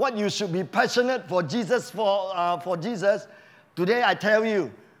know what you should be passionate for Jesus, for Jesus, today I tell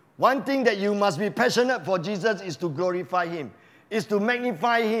you, one thing that you must be passionate for Jesus is to glorify him, is to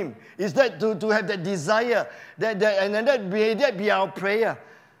magnify him, is that to have that desire, that be our prayer.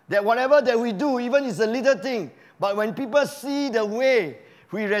 That whatever that we do, even it's a little thing, but when people see the way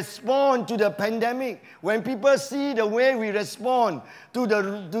we respond to the pandemic, when people see the way we respond to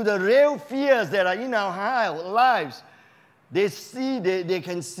the real fears that are in our lives, they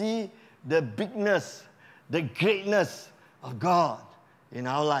can see the bigness, the greatness of God in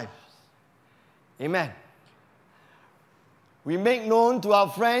our lives. Amen. We make known to our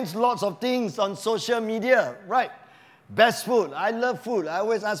friends lots of things on social media, right? Best food. I love food. I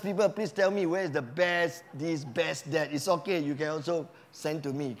always ask people, please tell me where is the best this, best that. It's okay. You can also send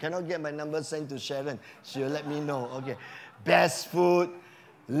to me. Cannot get my number, send to Sharon. She'll let me know. Okay. Best food,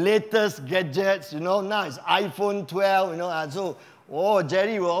 latest gadgets. Now it's iPhone 12.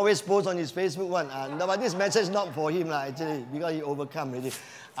 Jerry will always post on his Facebook one. No, but this message is not for him, actually, because he overcome already.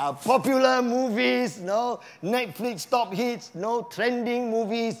 Popular movies, Netflix top hits, trending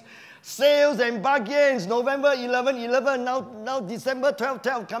movies. Sales and bargains, November 11, now December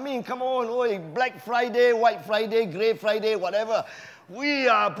 12, coming, come on, Black Friday, White Friday, Grey Friday, whatever. We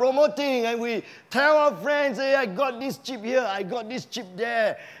are promoting and we tell our friends, hey, I got this chip here, I got this chip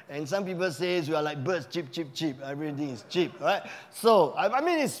there. And some people say we are like birds, cheap, cheap, cheap. Everything is cheap, right? So, I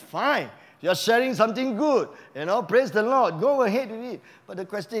mean, it's fine. You're sharing something good. Praise the Lord. Go ahead with it. But the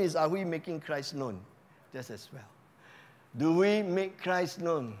question is, are we making Christ known just as well? Do we make Christ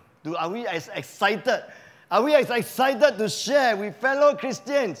known? Are we as excited? Are we as excited to share with fellow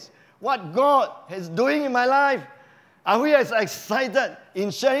Christians what God is doing in my life? Are we as excited in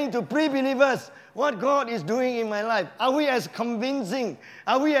sharing to pre-believers what God is doing in my life? Are we as convincing?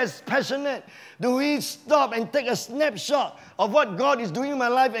 Are we as passionate? Do we stop and take a snapshot of what God is doing in my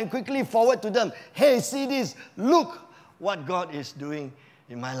life and quickly forward to them? Hey, see this. Look what God is doing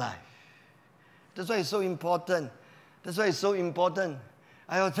in my life. That's why it's so important. That's why it's so important.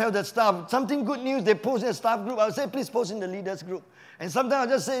 I will tell the staff, something good news, they post in the staff group. I will say, please post in the leaders group. And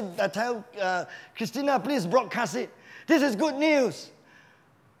sometimes I tell Christina, please broadcast it. This is good news.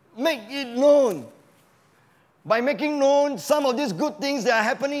 Make it known. By making known some of these good things that are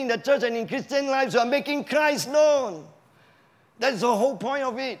happening in the church and in Christian lives, we are making Christ known. That's the whole point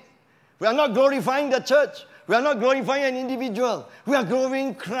of it. We are not glorifying the church. We are not glorifying an individual. We are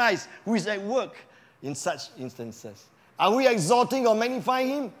glorifying Christ, who is at work in such instances. Are we exalting or magnifying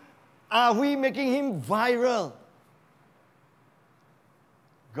Him? Are we making Him viral?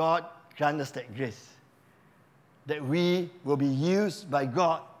 God grant us that grace, that we will be used by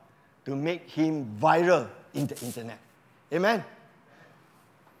God to make Him viral in the internet. Amen?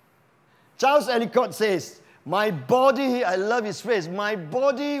 Charles Ellicott says, my body, I love his phrase, my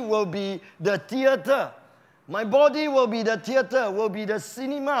body will be the theater. My body will be the theater, will be the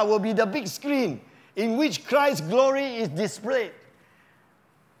cinema, will be the big screen in which Christ's glory is displayed.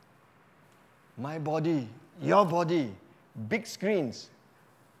 My body, your body, big screens.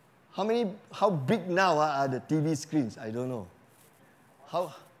 How big now are the TV screens? I don't know.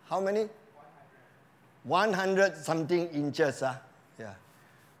 How many? 100 something inches. Yeah.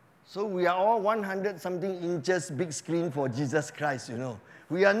 So we are all 100 something inches big screen for Jesus Christ,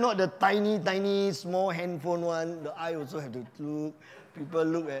 We are not the tiny, tiny, small handphone one. The eye also have to look. People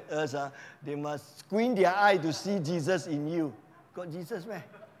look at us. They must squint their eye to see Jesus in you. Got Jesus, man.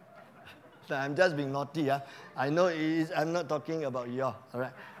 So I'm just being naughty. I know I'm not talking about you, all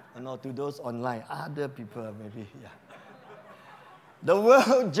right? Not to those online. Other people, maybe, yeah. The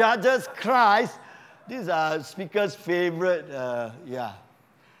world judges Christ. These are speaker's favorite,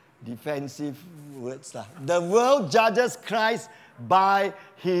 defensive words. The world judges Christ by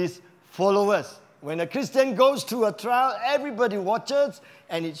his followers. When a Christian goes through a trial, everybody watches,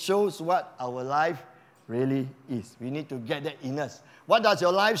 and it shows what our life really is. We need to get that in us. What does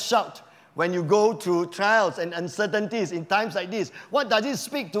your life shout when you go through trials and uncertainties in times like this? What does it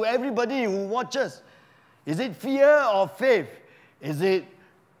speak to everybody who watches? Is it fear or faith? Is it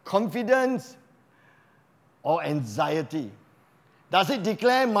confidence or anxiety? Does it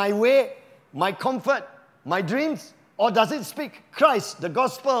declare my way, my comfort, my dreams? Or does it speak Christ, the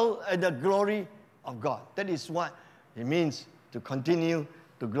gospel, and the glory of God? That is what it means to continue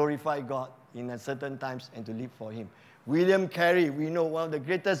to glorify God in uncertain times and to live for Him. William Carey, we know, one of the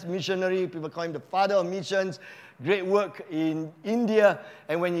greatest missionary, people call him the father of missions, great work in India.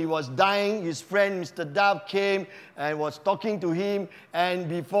 And when he was dying, his friend Mr. Duff came and was talking to him. And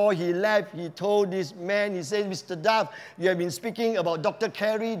before he left, he told this man, he said, Mr. Duff, you have been speaking about Dr.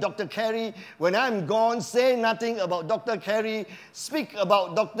 Carey. Dr. Carey, when I'm gone, say nothing about Dr. Carey. Speak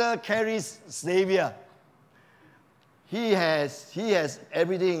about Dr. Carey's Savior. He has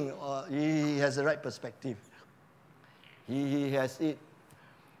everything. He has the right perspective. He has it.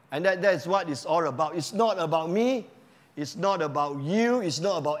 And that's what it's all about. It's not about me. It's not about you. It's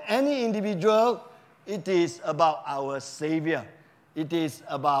not about any individual. It is about our Savior. It is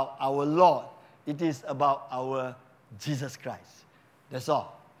about our Lord. It is about our Jesus Christ. That's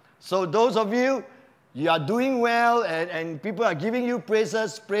all. So those of you, you are doing well and people are giving you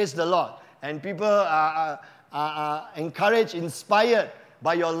praises, praise the Lord. And people are encouraged, inspired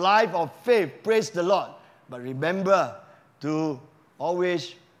by your life of faith, praise the Lord. But remember to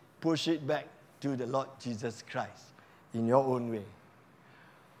always push it back to the Lord Jesus Christ in your own way.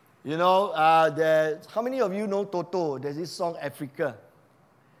 You know, how many of you know Toto? There's this song, Africa.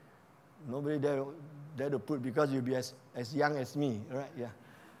 Nobody dare to put because you'll be as young as me, right? Yeah.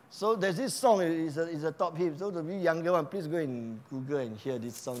 So there's this song, it's a top hit. Those of you younger one, please go and Google and hear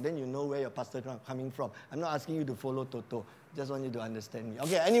this song. Then you know where your pastor coming from. I'm not asking you to follow Toto. Just want you to understand me.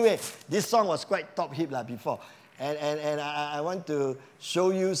 Okay, anyway, this song was quite top hit before. And I want to show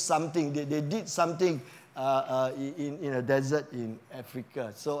you something. They did something in a desert in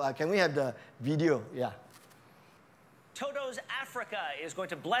Africa. So can we have the video? Yeah. Toto's Africa is going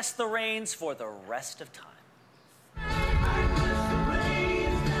to bless the rains for the rest of time.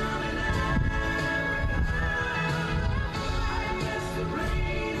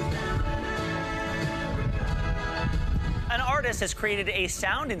 An artist has created a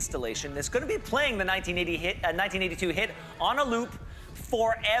sound installation that's going to be playing the 1982 hit on a loop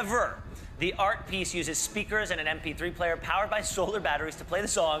forever. The art piece uses speakers and an MP3 player powered by solar batteries to play the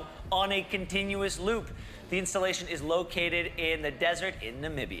song on a continuous loop. The installation is located in the desert in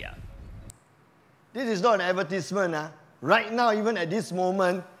Namibia. This is not an advertisement. Right now, even at this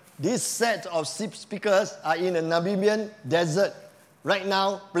moment, this set of speakers are in a Namibian desert. Right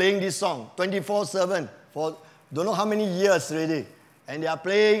now, playing this song 24/7 for don't know how many years already. And they are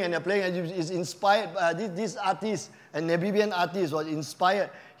playing and they're playing. And it's inspired by this artist, a Namibian artist, was inspired.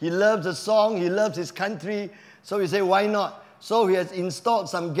 He loves the song, he loves his country. So he said, why not? So he has installed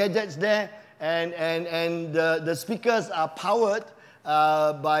some gadgets there. And the speakers are powered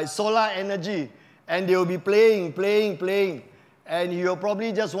by solar energy. And they will be playing. And he'll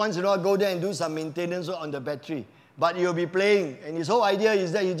probably just once in a while go there and do some maintenance on the battery. But he'll be playing. And his whole idea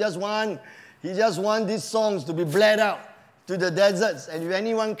is that he just wants these songs to be blared out to the deserts. And if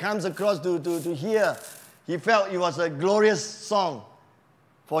anyone comes across to hear, he felt it was a glorious song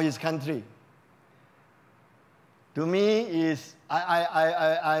for his country. To me,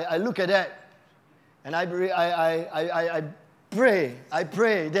 I look at that and I pray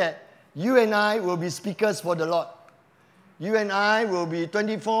that you and I will be speakers for the Lord. You and I will be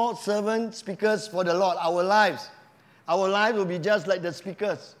 24/7 speakers for the Lord. Our lives will be just like the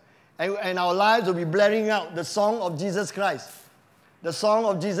speakers. And our lives will be blaring out the song of Jesus Christ. The song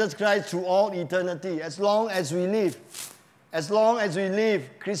of Jesus Christ through all eternity. As long as we live.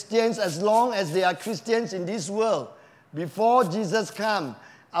 Christians, as long as they are Christians in this world, before Jesus comes,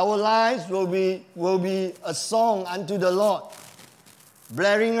 our lives will be a song unto the Lord,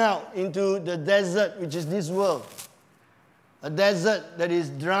 blaring out into the desert, which is this world. A desert that is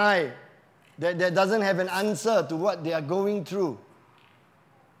dry, that doesn't have an answer to what they are going through.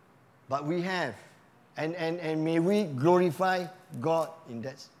 But we have. And may we glorify God in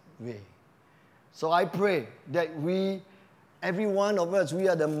that way. So I pray that every one of us, we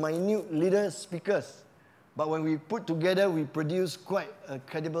are the minute little speakers. But when we put together, we produce quite a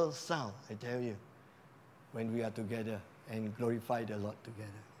credible sound, I tell you, when we are together and glorify the Lord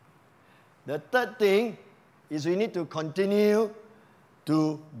together. The third thing is we need to continue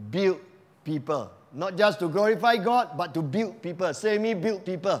to build people. Not just to glorify God, but to build people. Say me, build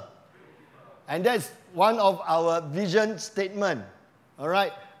people. And that's one of our vision statement. All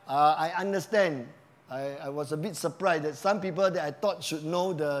right? I understand. I was a bit surprised that some people that I thought should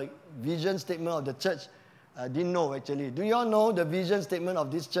know the vision statement of the church didn't know actually. Do you all know the vision statement of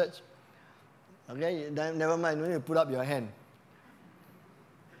this church? Okay, never mind. You need to put up your hand.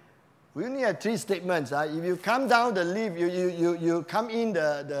 We only have 3 statements. If you come down the lift, you come in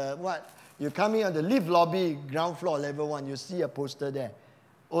You come in on the lift lobby, ground floor, level 1. You see a poster there.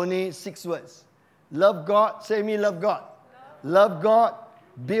 Only 6 words. Love God. Say me, love God. Love God.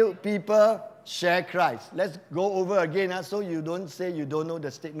 Build people. Share Christ. Let's go over again so you don't say you don't know the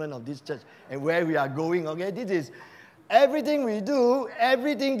statement of this church and where we are going. Okay, this is everything we do,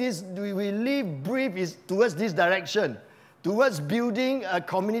 everything we live, breathe is towards this direction, towards building a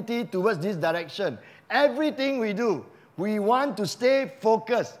community towards this direction. Everything we do, we want to stay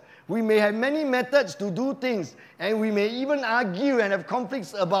focused. We may have many methods to do things, and we may even argue and have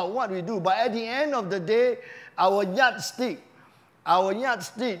conflicts about what we do. But at the end of the day, our yardstick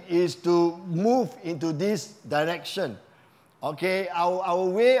is to move into this direction. Okay, our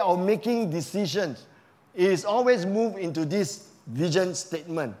way of making decisions is always move into this vision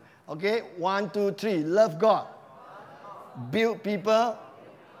statement. Okay, 1, 2, 3. Love God. Build people.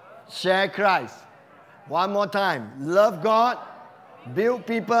 Share Christ. One more time. Love God. Build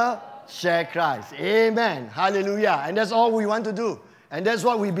people. Share Christ. Amen. Hallelujah. And that's all we want to do. And that's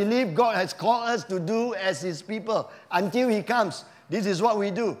what we believe God has called us to do as His people until He comes. This is what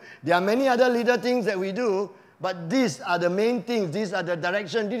we do. There are many other little things that we do, but these are the main things. These are the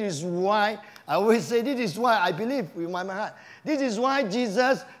direction. This is why, I always say, this is why I believe with my heart. This is why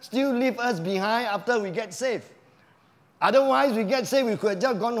Jesus still leaves us behind after we get saved. Otherwise, we get saved, we could have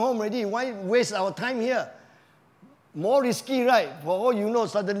just gone home already. Why waste our time here? More risky, right? For all you know,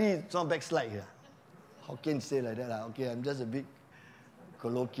 suddenly it's on backslide here. How can you say like that? Okay, I'm just a bit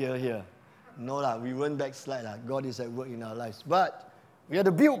colloquial here. No, we weren't backslide. God is at work in our lives. But we have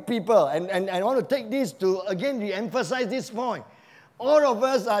to build people. And I want to take this to, again, re-emphasize this point. All of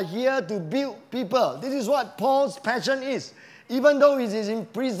us are here to build people. This is what Paul's passion is. Even though he is in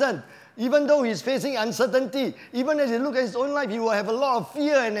prison, Even though he's facing uncertainty, even as he looks at his own life, he will have a lot of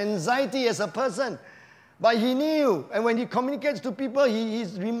fear and anxiety as a person. But he knew, and when he communicates to people, he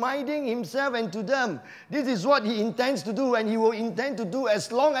is reminding himself and to them, this is what he intends to do, and he will intend to do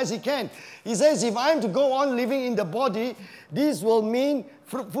as long as he can. He says, if I am to go on living in the body, this will mean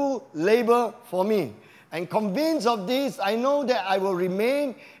fruitful labor for me. And convinced of this, I know that I will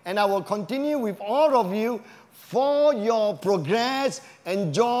remain and I will continue with all of you for your progress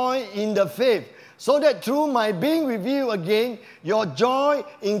and joy in the faith, so that through my being with you again, your joy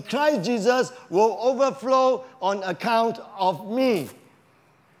in Christ Jesus will overflow on account of me.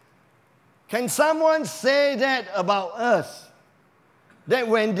 Can someone say that about us? That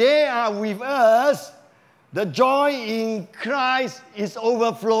when they are with us, the joy in Christ is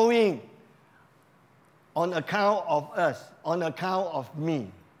overflowing on account of us, on account of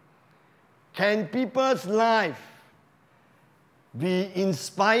me. Can people's life be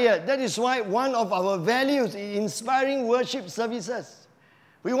inspired? That is why one of our values is inspiring worship services.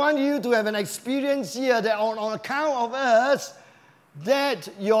 We want you to have an experience here that on account of us, that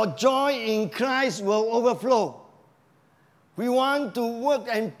your joy in Christ will overflow. We want to work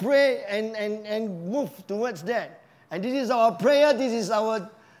and pray and move towards that. And this is our prayer, this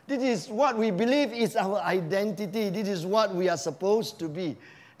is what we believe is our identity. This is what we are supposed to be.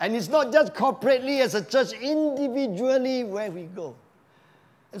 And it's not just corporately as a church, individually where we go.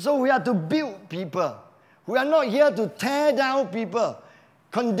 And so we are to build people. We are not here to tear down people,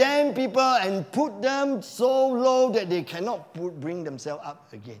 condemn people, and put them so low that they cannot bring themselves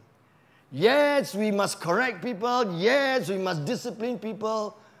up again. Yes, we must correct people. Yes, we must discipline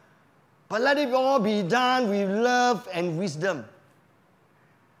people. But let it all be done with love and wisdom.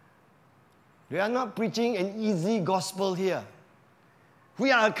 We are not preaching an easy gospel here. We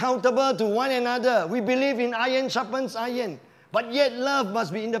are accountable to one another. We believe in iron sharpens iron. But yet love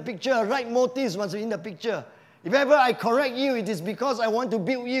must be in the picture. Right motives must be in the picture. If ever I correct you, it is because I want to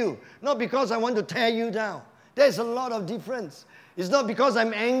build you, not because I want to tear you down. There's a lot of difference. It's not because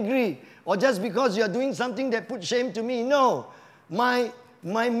I'm angry or just because you're doing something that puts shame to me. No. My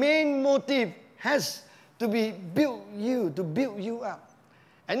main motive has to be to build you up.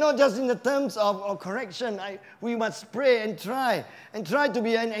 And not just in the terms of correction. We must pray and try to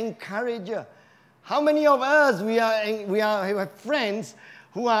be an encourager. How many of us we have friends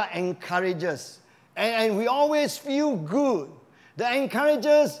who are encouragers, and we always feel good. The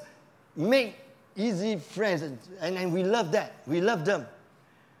encouragers make easy friends, and we love that. We love them.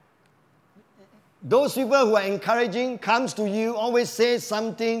 Those people who are encouraging comes to you, always say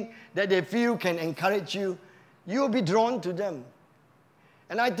something that they feel can encourage you. You will be drawn to them.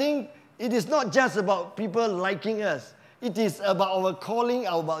 And I think it is not just about people liking us. It is about our calling,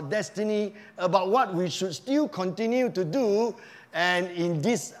 about destiny, about what we should still continue to do, and in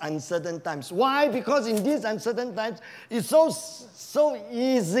these uncertain times. Why? Because in these uncertain times, it's so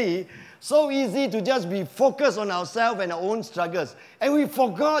easy to just be focused on ourselves and our own struggles. And we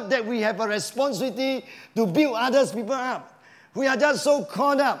forgot that we have a responsibility to build others people up. We are just so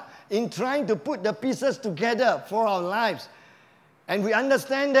caught up in trying to put the pieces together for our lives. And we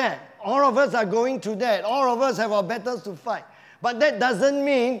understand that. All of us are going through that. All of us have our battles to fight. But that doesn't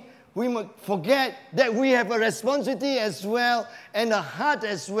mean we must forget that we have a responsibility as well and a heart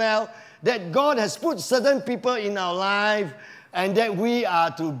as well, that God has put certain people in our life and that we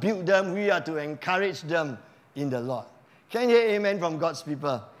are to build them, we are to encourage them in the Lord. Can you hear amen from God's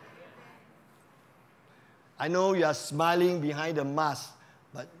people? I know you are smiling behind the mask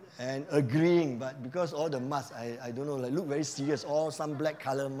and agreeing, but because all the masks, I don't know, like look very serious, all some black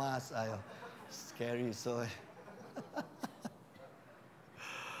color masks are scary, so.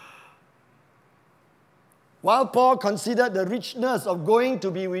 While Paul considered the richness of going to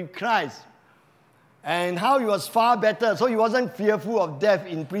be with Christ and how he was far better, so he wasn't fearful of death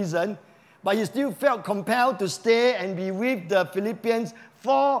in prison, but he still felt compelled to stay and be with the Philippians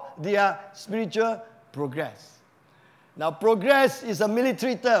for their spiritual progress. Now, progress is a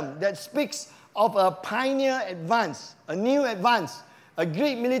military term that speaks of a pioneer advance, a new advance, a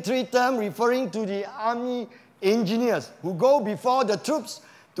Greek military term referring to the army engineers who go before the troops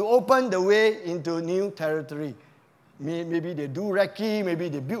to open the way into new territory. Maybe they do recce, maybe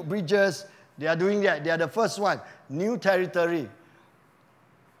they build bridges. They are doing that. They are the first one, new territory.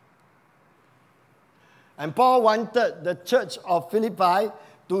 And Paul wanted the church of Philippi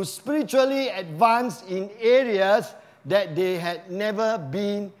to spiritually advance in areas that they had never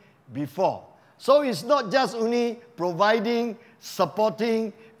been before. So it's not just only providing,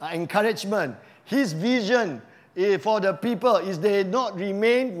 supporting, encouragement. His vision for the people is they not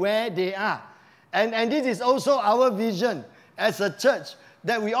remain where they are. And this is also our vision as a church,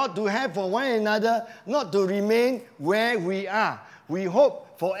 that we ought to have for one another, not to remain where we are. We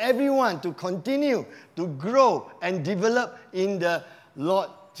hope for everyone to continue to grow and develop in the Lord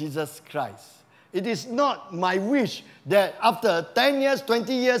Jesus Christ. It is not my wish that after 10 years,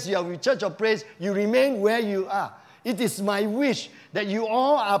 20 years you are with Church of Praise, you remain where you are. It is my wish that you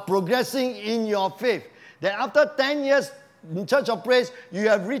all are progressing in your faith. That after 10 years in Church of Praise, you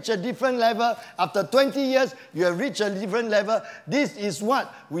have reached a different level. After 20 years, you have reached a different level. This is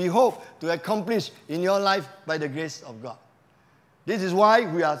what we hope to accomplish in your life by the grace of God. This is why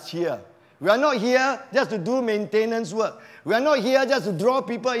we are here. We are not here just to do maintenance work. We are not here just to draw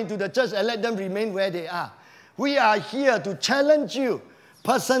people into the church and let them remain where they are. We are here to challenge you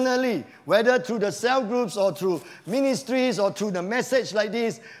personally, whether through the cell groups or through ministries or through the message like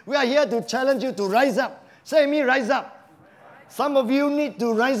this. We are here to challenge you to rise up. Say me, rise up. Some of you need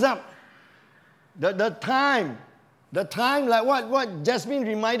to rise up. The time like what Jasmine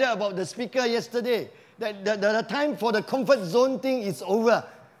reminded about the speaker yesterday, that the time for the comfort zone thing is over.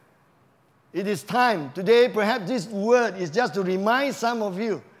 It is time. Today, perhaps this word is just to remind some of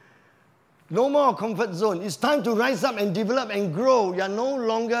you, no more comfort zone. It's time to rise up and develop and grow. You are no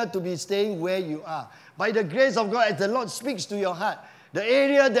longer to be staying where you are. By the grace of God, as the Lord speaks to your heart, the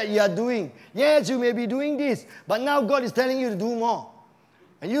area that you are doing, yes, you may be doing this, but now God is telling you to do more.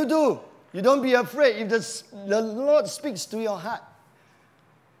 And you do. You don't be afraid if the Lord speaks to your heart.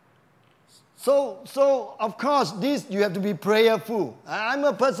 So of course, this you have to be prayerful. I'm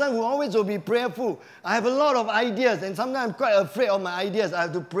a person who always will be prayerful. I have a lot of ideas, and sometimes I'm quite afraid of my ideas. I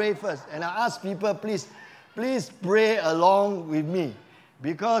have to pray first. And I ask people, please pray along with me.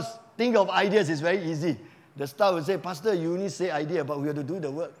 Because think of ideas is very easy. The staff will say, Pastor, you only say idea, but we have to do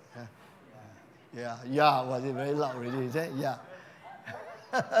the work. Yeah, was it very loud already? He said, yeah.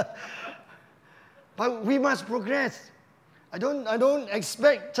 But we must progress. I don't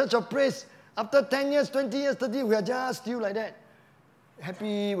expect Church of Praise after 10 years, 20 years, 30, we are just still like that.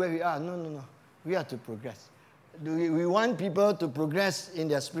 Happy where we are. No. We have to progress. We want people to progress in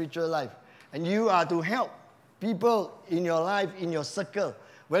their spiritual life. And you are to help people in your life, in your circle.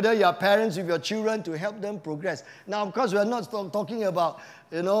 Whether you are parents with your children, to help them progress. Now, of course, we are not talking about,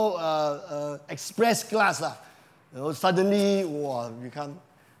 express class. Suddenly, become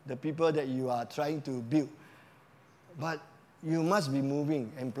the people that you are trying to build. But you must be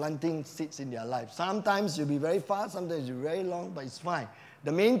moving and planting seeds in their life. Sometimes you'll be very fast, sometimes you'll be very long, but it's fine.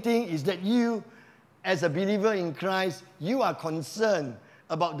 The main thing is that you, as a believer in Christ, you are concerned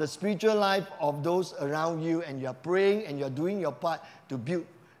about the spiritual life of those around you, and you're praying and you're doing your part to build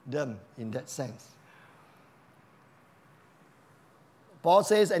them in that sense. Paul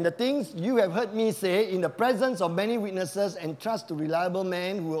says, and the things you have heard me say in the presence of many witnesses, entrust to reliable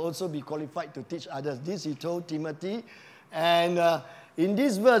men who will also be qualified to teach others. This he told Timothy. And in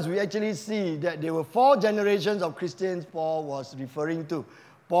this verse, we actually see that there were 4 generations of Christians Paul was referring to.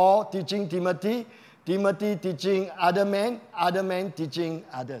 Paul teaching Timothy, Timothy teaching other men teaching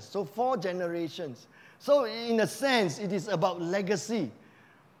others. So 4 generations. So in a sense, it is about legacy.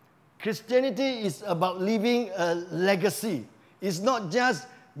 Christianity is about leaving a legacy. It's not just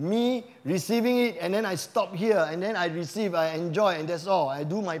me receiving it and then I stop here and then I receive, I enjoy, and that's all. I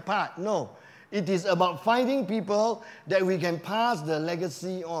do my part. No. It is about finding people that we can pass the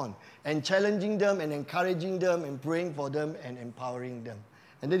legacy on and challenging them and encouraging them and praying for them and empowering them.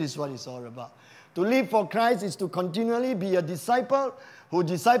 And that is what it's all about. To live for Christ is to continually be a disciple who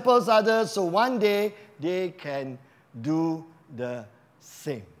disciples others so one day they can do the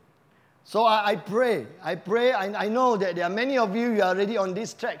same. So I pray. I know that there are many of you are already on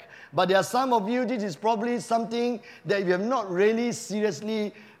this track, but there are some of you, this is probably something that you have not really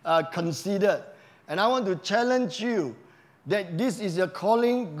seriously considered. And I want to challenge you that this is a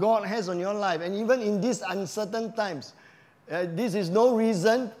calling God has on your life. And even in these uncertain times, this is no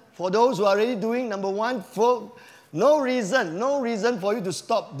reason for those who are already doing, number one, no reason for you to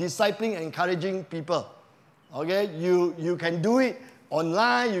stop discipling and encouraging people. Okay, you can do it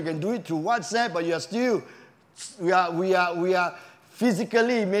online, you can do it through WhatsApp, but you are still, we are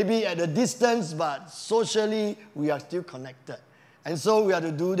physically maybe at a distance, but socially we are still connected. And so we have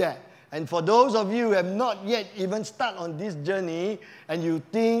to do that. And for those of you who have not yet even started on this journey, and you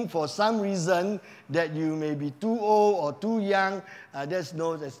think for some reason that you may be too old or too young, there's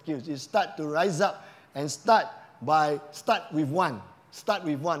no excuse. You start to rise up and start with one. Start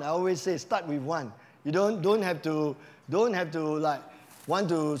with one. I always say start with one. You don't have to like want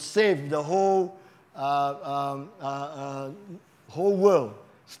to save the whole world.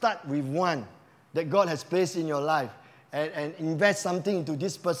 Start with one that God has placed in your life. and invest something into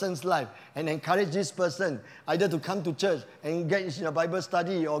this person's life and encourage this person either to come to church and get in a Bible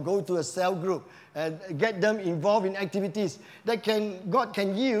study or go to a cell group and get them involved in activities that God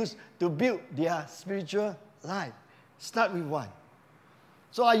can use to build their spiritual life. Start with one.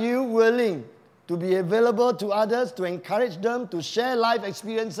 So are you willing to be available to others, to encourage them, to share life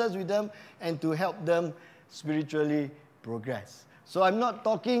experiences with them, and to help them spiritually progress? So I'm not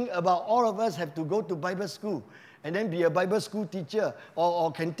talking about all of us have to go to Bible school and then be a Bible school teacher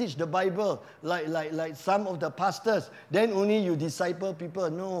or can teach the Bible like some of the pastors. Then only you disciple people.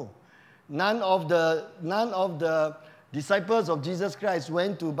 No. None of the disciples of Jesus Christ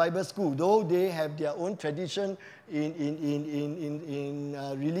went to Bible school, though they have their own tradition in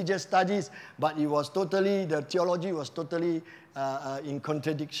religious studies, but the theology was totally in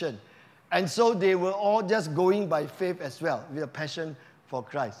contradiction. And so they were all just going by faith as well, with a passion for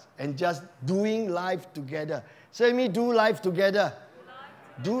Christ, and just doing life together. Say me, do life together.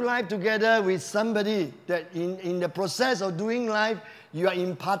 Do life together with somebody that in the process of doing life, you are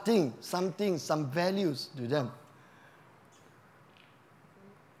imparting something, some values to them.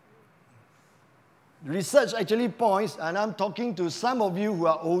 Research actually points, and I'm talking to some of you who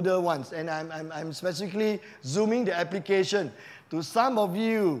are older ones, and I'm specifically zooming the application to some of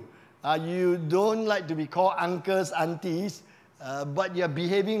you. You don't like to be called uncles, aunties, but you're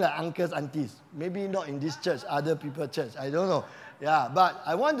behaving like uncles, aunties. Maybe not in this church, other people's church, I don't know. Yeah, but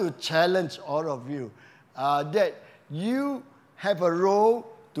I want to challenge all of you that you have a role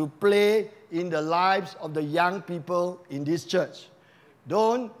to play in the lives of the young people in this church.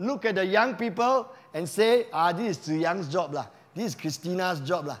 Don't look at the young people and say, this is Tzu Yang's job lah. This is Christina's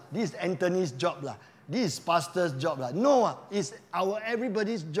job lah. This is Anthony's job lah. This is pastor's job lah. No, it's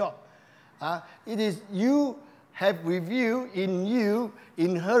everybody's job. It is you have with you, in you,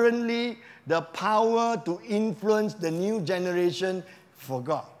 inherently the power to influence the new generation for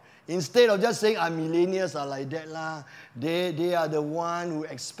God. Instead of just saying, millennials are like that lah. They are the one who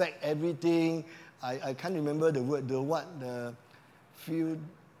expect everything. I can't remember the word,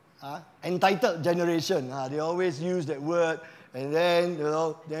 entitled generation. They always use that word, and then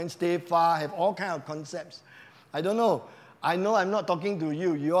then stay far, have all kind of concepts. I don't know. I know I'm not talking to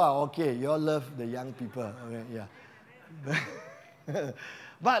you. You are okay. You all love the young people. Okay, yeah.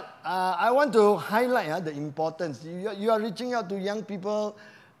 But I want to highlight the importance. You are reaching out to young people.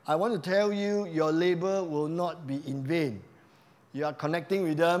 I want to tell you, your labor will not be in vain. You are connecting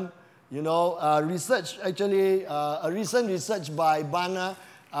with them. Research actually, a recent research by Bana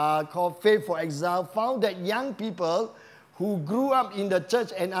called Faith for Exile found that young people who grew up in the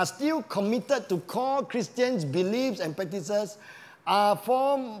church and are still committed to core Christians' beliefs and practices are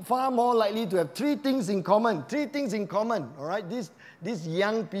far more likely to have three things in common. Three things in common, all right? These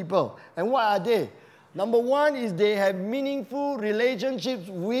young people. And what are they? Number one is they have meaningful relationships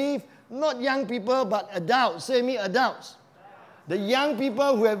with not young people, but adults. Say me, adults. The young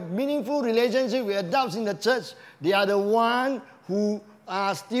people who have meaningful relationships with adults in the church, they are the ones who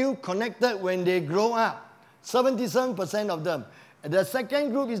are still connected when they grow up. 77% of them. The second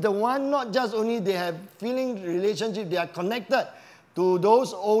group is the one not just only they have feeling relationship, they are connected to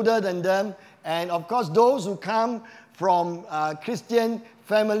those older than them. And of course, those who come from Christian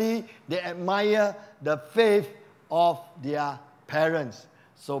family, they admire the faith of their parents.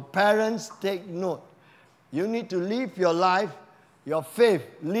 So parents, take note. You need to live your life, your faith,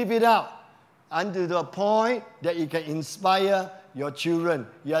 live it out until the point that it can inspire your children.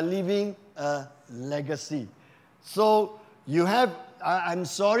 You are living a legacy. So you have, I'm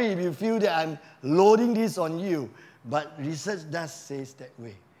sorry if you feel that I'm loading this on you, but research does say that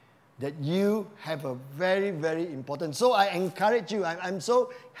way, that you have a very, very important. So I encourage you, I'm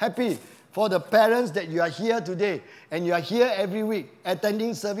so happy for the parents that you are here today and you are here every week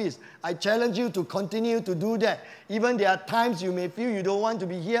attending service. I challenge you to continue to do that. Even there are times you may feel you don't want to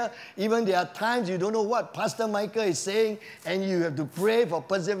be here. Even there are times you don't know what Pastor Michael is saying and you have to pray for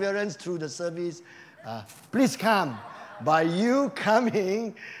perseverance through the service. Please come. By you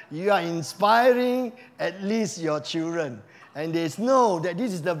coming, you are inspiring at least your children. And they know that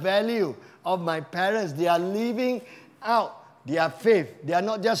this is the value of my parents. They are living out their faith. They are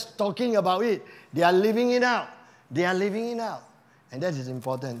not just talking about it. They are living it out. They are living it out. And that is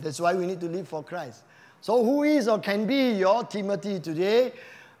important. That's why we need to live for Christ. So who is or can be your Timothy today?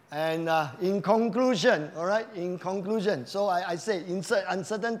 And in conclusion, all right, in conclusion, so I say in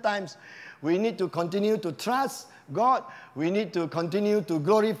uncertain times, we need to continue to trust God. We need to continue to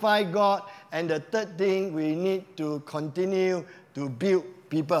glorify God. And the third thing, we need to continue to build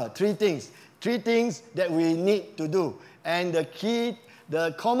people. Three things. Three things that we need to do. And the key,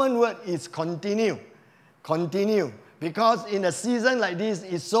 the common word is continue. Continue. Because in a season like this,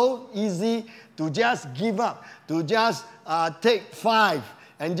 it's so easy to just give up, to just take 5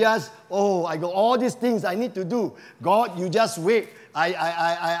 and just, oh, I got all these things I need to do. God, you just wait.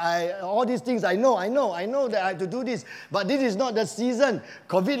 All these things I know that I have to do this. But this is not the season.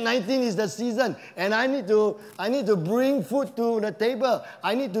 COVID-19 is the season. And I need to bring food to the table.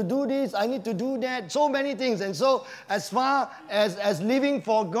 I need to do this. I need to do that. So many things. And so as far as living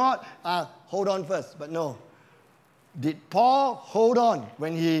for God, hold on first. But no. Did Paul hold on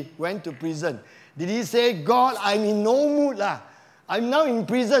when he went to prison? Did he say, God, I'm in no mood lah. I'm now in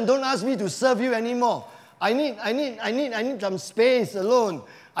prison. Don't ask me to serve you anymore. I need some space alone.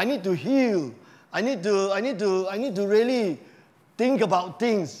 I need to heal. I need to really think about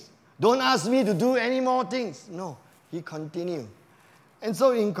things. Don't ask me to do any more things. No, he continued. And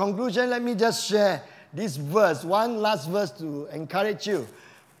so in conclusion, let me just share this verse, one last verse to encourage you.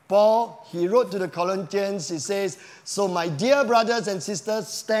 Paul, he wrote to the Corinthians, he says, so my dear brothers and sisters,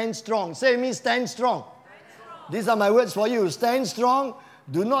 stand strong. Say me, stand strong. These are my words for you. Stand strong.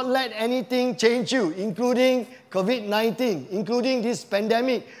 Do not let anything change you, including COVID-19, including this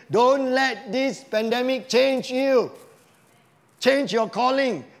pandemic. Don't let this pandemic change you. Change your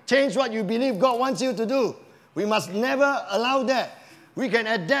calling. Change what you believe God wants you to do. We must never allow that. We can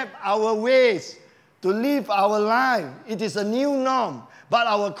adapt our ways to live our life. It is a new norm. But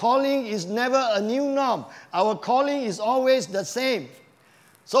our calling is never a new norm. Our calling is always the same.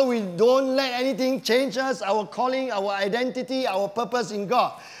 So we don't let anything change us, our calling, our identity, our purpose in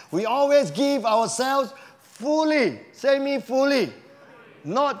God. We always give ourselves fully. Say me fully.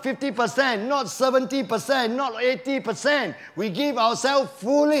 Not 50%, not 70%, not 80%. We give ourselves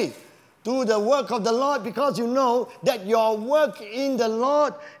fully to the work of the Lord because you know that your work in the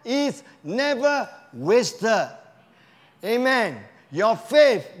Lord is never wasted. Amen. Your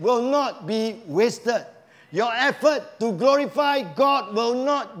faith will not be wasted. Your effort to glorify God will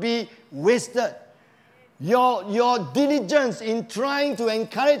not be wasted. Your diligence in trying to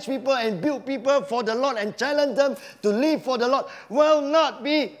encourage people and build people for the Lord and challenge them to live for the Lord will not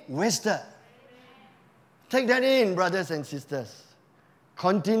be wasted. Take that in, brothers and sisters.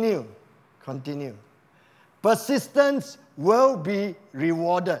 Continue. Continue. Persistence will be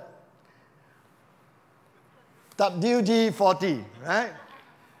rewarded. WD-40, right?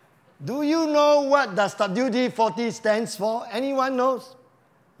 Do you know what does WD-40 stands for? Anyone knows?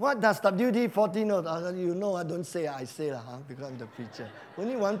 What does WD-40 know? You know, I don't say, I say because I'm the preacher.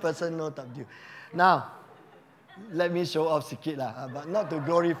 Only one person knows WD. Now, let me show off sikit but not to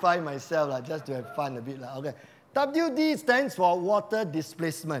glorify myself just to have fun a bit Okay. WD stands for water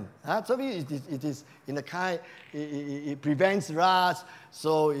displacement. So it is in the kind, it prevents rust,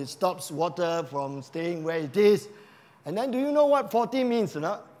 so it stops water from staying where it is. And then do you know what 40 means or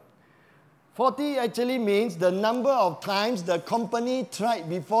not? 40 actually means the number of times the company tried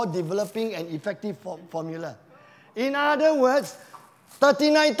before developing an effective formula. In other words,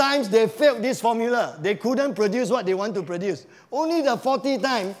 39 times they failed this formula. They couldn't produce what they want to produce. Only the 40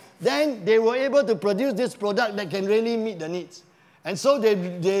 times, then they were able to produce this product that can really meet the needs. And so they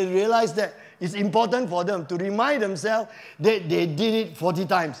realized that it's important for them to remind themselves that they did it 40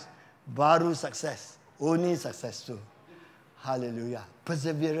 times. Baru success. Only successful. Hallelujah.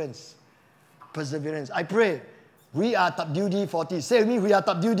 Perseverance. Perseverance. I pray we are WD-40. Say with me, we are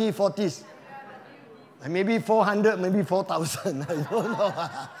WD-40s. Maybe 400, maybe 4,000. I don't know.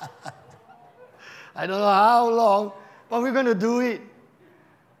 I don't know how long, but we're going to do it.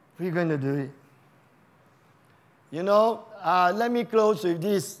 We're going to do it. You know, let me close with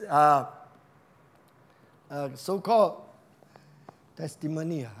this so-called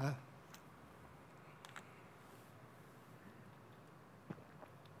testimony.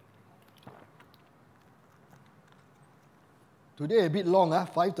 Today a bit long,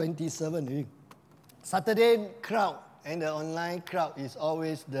 5:27. Saturday crowd and the online crowd is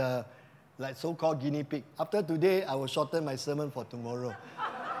always the so-called guinea pig. After today, I will shorten my sermon for tomorrow.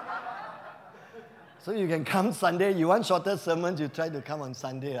 So you can come Sunday. You want shorter sermons, you try to come on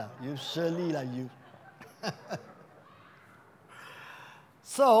Sunday. You surely you.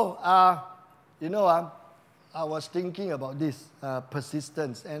 So, you know, I was thinking about this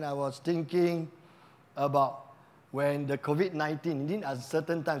persistence, and I was thinking about when the COVID-19, in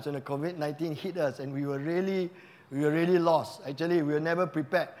uncertain times, when the COVID-19 hit us, and we were really lost. Actually, we were never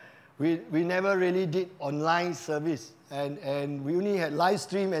prepared. We never really did online service, and we only had live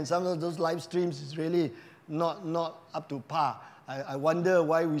stream, and some of those live streams is really not up to par. I wonder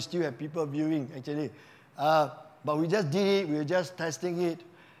why we still have people viewing, actually. But we just did it. We were just testing it,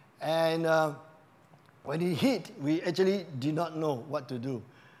 and when it hit, we actually did not know what to do.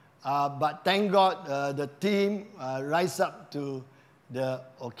 But thank God the team rise up to the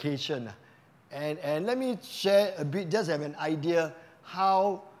occasion. And let me share a bit, just have an idea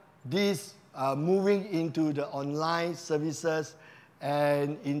how this moving into the online services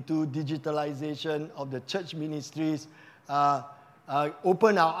and into digitalization of the church ministries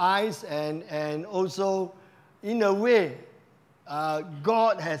open our eyes, and also in a way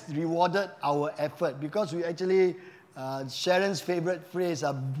God has rewarded our effort, because we actually Sharon's favorite phrase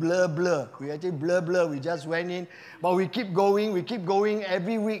are blur blur. We actually blur, we just went in, but we keep going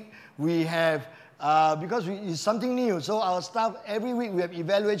every week. We have because it's something new, so our staff every week we have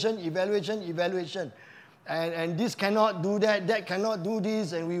evaluation, and this cannot do that cannot do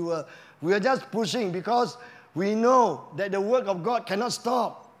this, and we are just pushing, because we know that the work of God cannot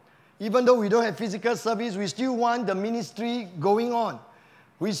stop. Even though we don't have physical service, we still want the ministry going on.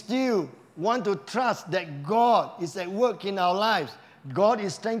 We still want to trust that God is at work in our lives. God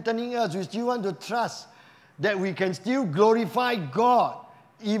is strengthening us. We still want to trust that we can still glorify God,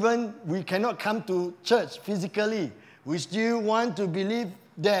 even we cannot come to church physically. We still want to believe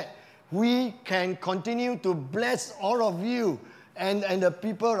that we can continue to bless all of you and the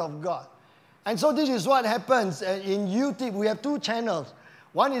people of God. And so this is what happens in YouTube. We have two channels.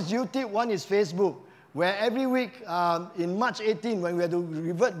 One is YouTube, one is Facebook, where every week in March 18, when we had to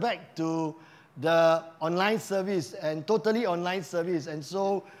revert back to the online service and totally online service, and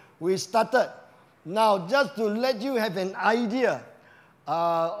so we started. Now, just to let you have an idea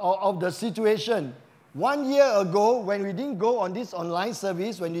of the situation, 1 year ago, when we didn't go on this online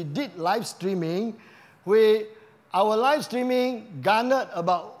service, when we did live streaming, our live streaming garnered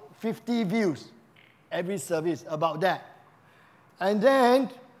about 50 views every service, about that. And then,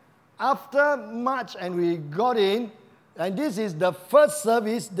 after March, and we got in, and this is the first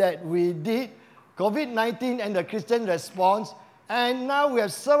service that we did, COVID-19 and the Christian response, and now we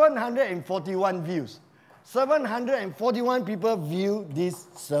have 741 views. 741 people view this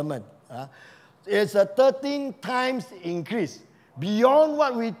sermon. It's a 13 times increase, beyond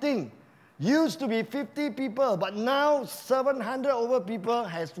what we think. Used to be 50 people, but now 700 over people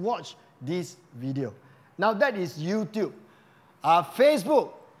has watched this video. Now that is YouTube.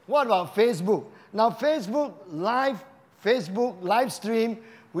 Facebook, what about Facebook? Now Facebook live stream,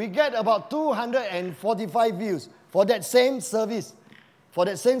 we get about 245 views for that same service. For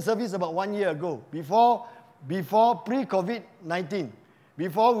that same service about 1 year ago, before pre-COVID-19,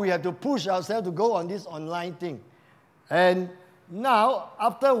 before we had to push ourselves to go on this online thing. And now,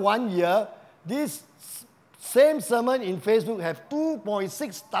 after 1 year, this same sermon in Facebook have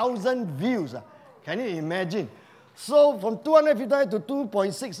 2.6 thousand views. Can you imagine? So from 255 to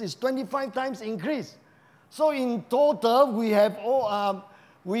 2.6 is 25 times increase. So in total, we have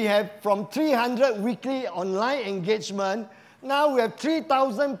from 300 weekly online engagement, now we have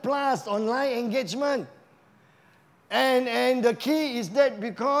 3,000 plus online engagement. And the key is that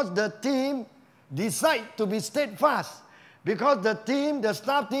because the team decide to be steadfast, because the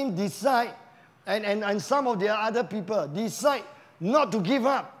staff team decide, and some of the other people decide not to give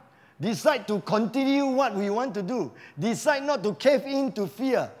up, decide to continue what we want to do, decide not to cave in to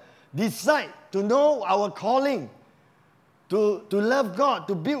fear, decide to know our calling, to love God,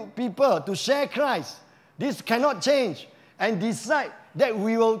 to build people, to share Christ. This cannot change. And decide that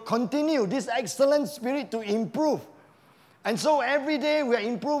we will continue this excellent spirit to improve. And so every day we are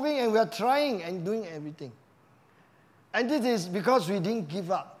improving and we are trying and doing everything. And this is because we didn't give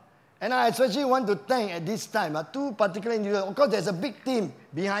up. And I especially want to thank at this time two particular individuals. Of course, there's a big team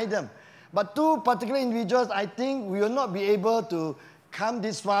behind them. But two particular individuals, I think we will not be able to come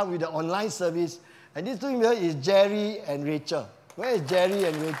this far with the online service. And these two individuals is Jerry and Rachel. Where is Jerry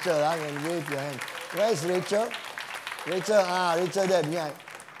and Rachel? And wave your hand. Where is Rachel? Rachel there behind.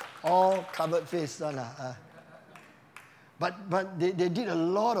 All covered face. But they did a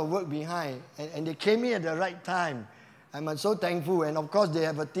lot of work behind. And they came in at the right time. I'm so thankful. And of course, they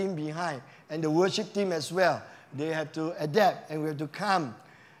have a team behind. And the worship team as well. They have to adapt. And we have to come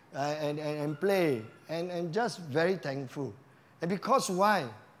and play. And just very thankful. And because why?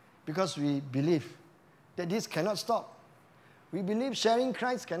 Because we believe that this cannot stop. We believe sharing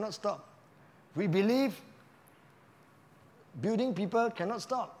Christ cannot stop. We believe building people cannot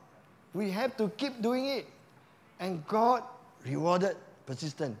stop. We have to keep doing it. And God rewarded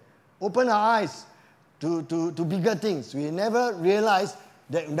persistence. Open our eyes to bigger things. We never realized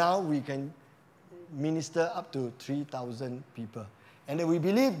that now we can minister up to 3,000 people. And then we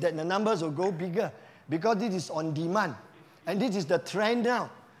believe that the numbers will go bigger because this is on demand. And this is the trend now.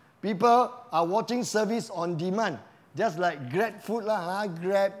 People are watching service on demand. Just like Grab food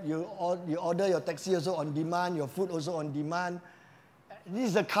Grab, you order your taxi also on demand, your food also on demand. This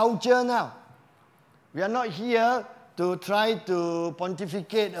is the culture now. We are not here to try to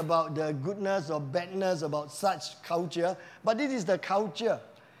pontificate about the goodness or badness about such culture, but this is the culture.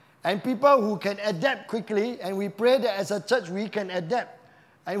 And people who can adapt quickly, and we pray that as a church we can adapt.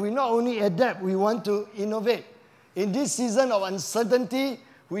 And we not only adapt, we want to innovate. In this season of uncertainty,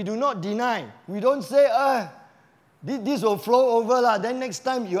 we do not deny. We don't say, this will flow over, then next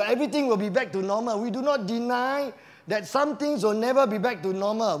time everything will be back to normal. We do not deny that some things will never be back to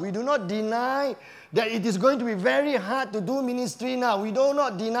normal. We do not deny that it is going to be very hard to do ministry now. We do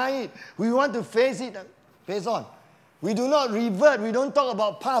not deny it. We want to face it, face on. We do not revert. We don't talk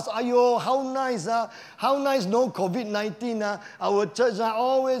about past. Ayo, how nice. How nice no COVID-19. Our church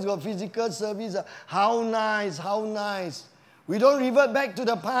always got physical service. How nice, how nice. We don't revert back to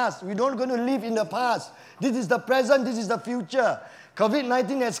the past. We don't going to live in the past. This is the present. This is the future.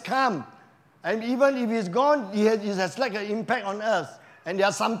 COVID-19 has come. And even if it's gone, it has like an impact on us. And there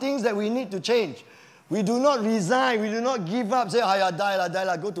are some things that we need to change. We do not resign. We do not give up. Say, die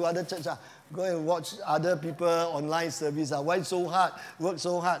la, go to other church. Go and watch other people online service. Why so hard? Work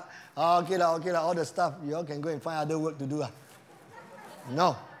so hard. Okay la, all the stuff. You all can go and find other work to do.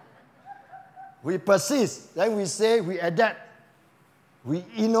 No. We persist. Then we say we adapt. We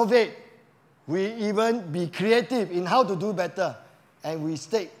innovate. We even be creative in how to do better. And we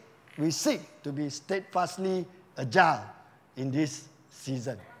seek to be steadfastly agile in this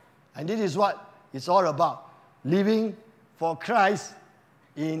season. And this is what it's all about. Living for Christ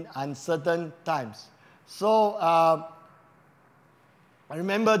in uncertain times. So, I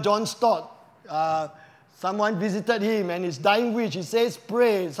remember John Stott. Someone visited him and his dying wish, he says,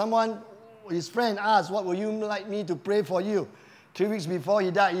 pray. His friend asked, what would you like me to pray for you? 3 weeks before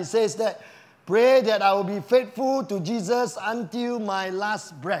he died, he says that, pray that I will be faithful to Jesus until my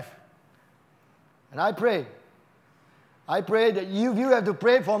last breath. And I pray that you have to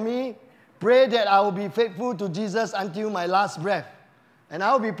pray for me. Pray that I will be faithful to Jesus until my last breath. And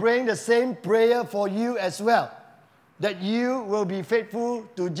I'll be praying the same prayer for you as well. That you will be faithful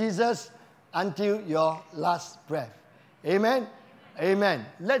to Jesus until your last breath. Amen? Amen.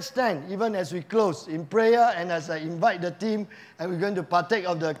 Let's stand even as we close in prayer and as I invite the team and we're going to partake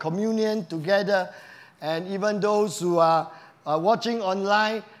of the communion together. And even those who are watching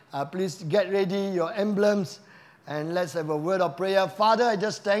online, please get ready your emblems and let's have a word of prayer. Father, I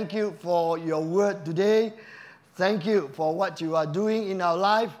just thank you for your word today. Thank you for what you are doing in our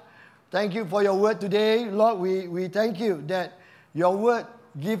life. Thank you for your word today. Lord, we thank you that your word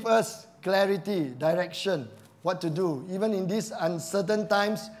gives us clarity, direction, what to do. Even in these uncertain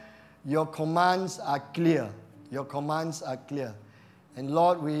times, your commands are clear. Your commands are clear. And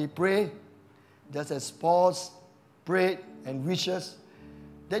Lord, we pray, just as Paul prayed and wishes,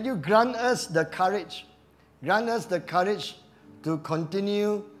 that you grant us the courage. Grant us the courage to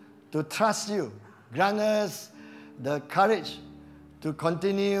continue to trust you. Grant us the courage to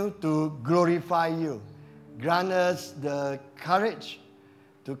continue to glorify you. Grant us the courage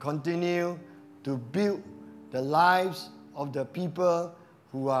to continue to build the lives of the people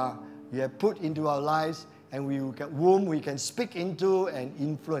who you have put into our lives and whom we can speak into and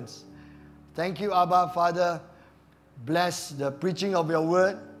influence. Thank you, Abba, Father. Bless the preaching of your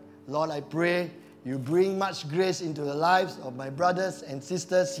word. Lord, I pray you bring much grace into the lives of my brothers and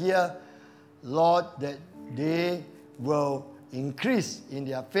sisters here. Lord, that they will increase in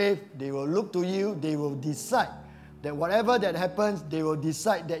their faith. They will look to you. They will decide that whatever that happens, they will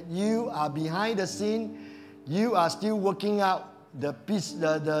decide that you are behind the scene. You are still working out the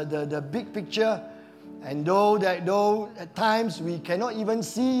big picture. And though at times we cannot even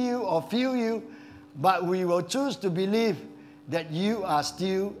see you or feel you, but we will choose to believe that you are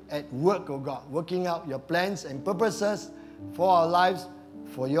still at work, oh God, working out your plans and purposes for our lives,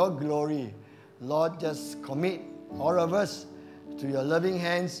 for your glory. Lord, just commit all of us to your loving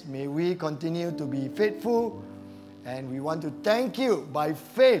hands. May we continue to be faithful. And we want to thank you by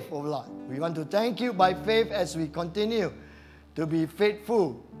faith, oh Lord. We want to thank you by faith as we continue to be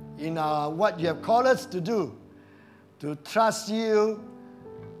faithful in what you have called us to do, to trust you,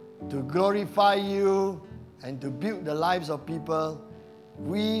 to glorify you, and to build the lives of people.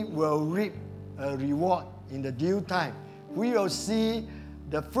 We will reap a reward in the due time. We will see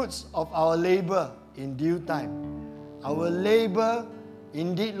the fruits of our labor in due time. Our labor,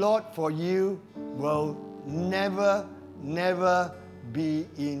 indeed, Lord, for you will never be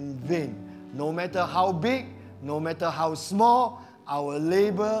in vain. No matter how big, no matter how small, our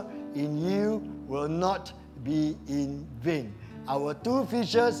labor in you will not be in vain. Our 2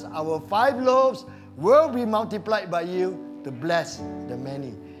 fishes, our 5 loaves will be multiplied by you to bless the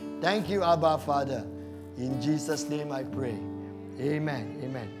many. Thank you, Abba, Father. In Jesus' name I pray. Amen.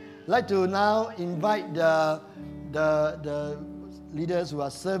 Amen. I'd like to now invite the leaders who are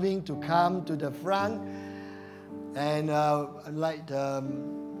serving to come to the front. And I'd like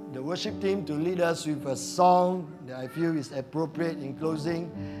the worship team to lead us with a song that I feel is appropriate in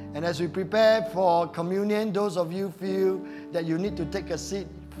closing. And as we prepare for communion, those of you feel that you need to take a seat,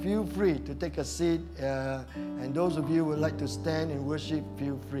 feel free to take a seat. And those of you who would like to stand and worship,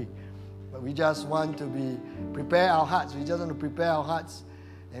 feel free. But we just want to prepare our hearts. We just want to prepare our hearts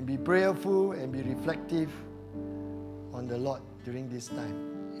and be prayerful and be reflective on the Lord during this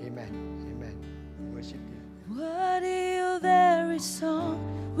time. Amen. Amen. Worship you. What a very song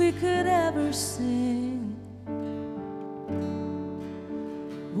we could ever sing.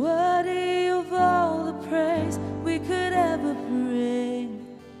 Worthy of all the praise we could ever bring.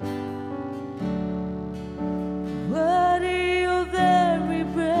 Worthy of every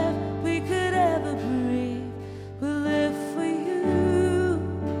breath we could ever breathe. We'll live for you.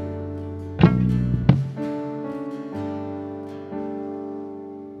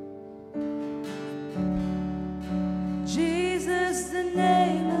 Jesus, the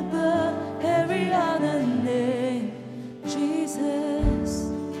name above every other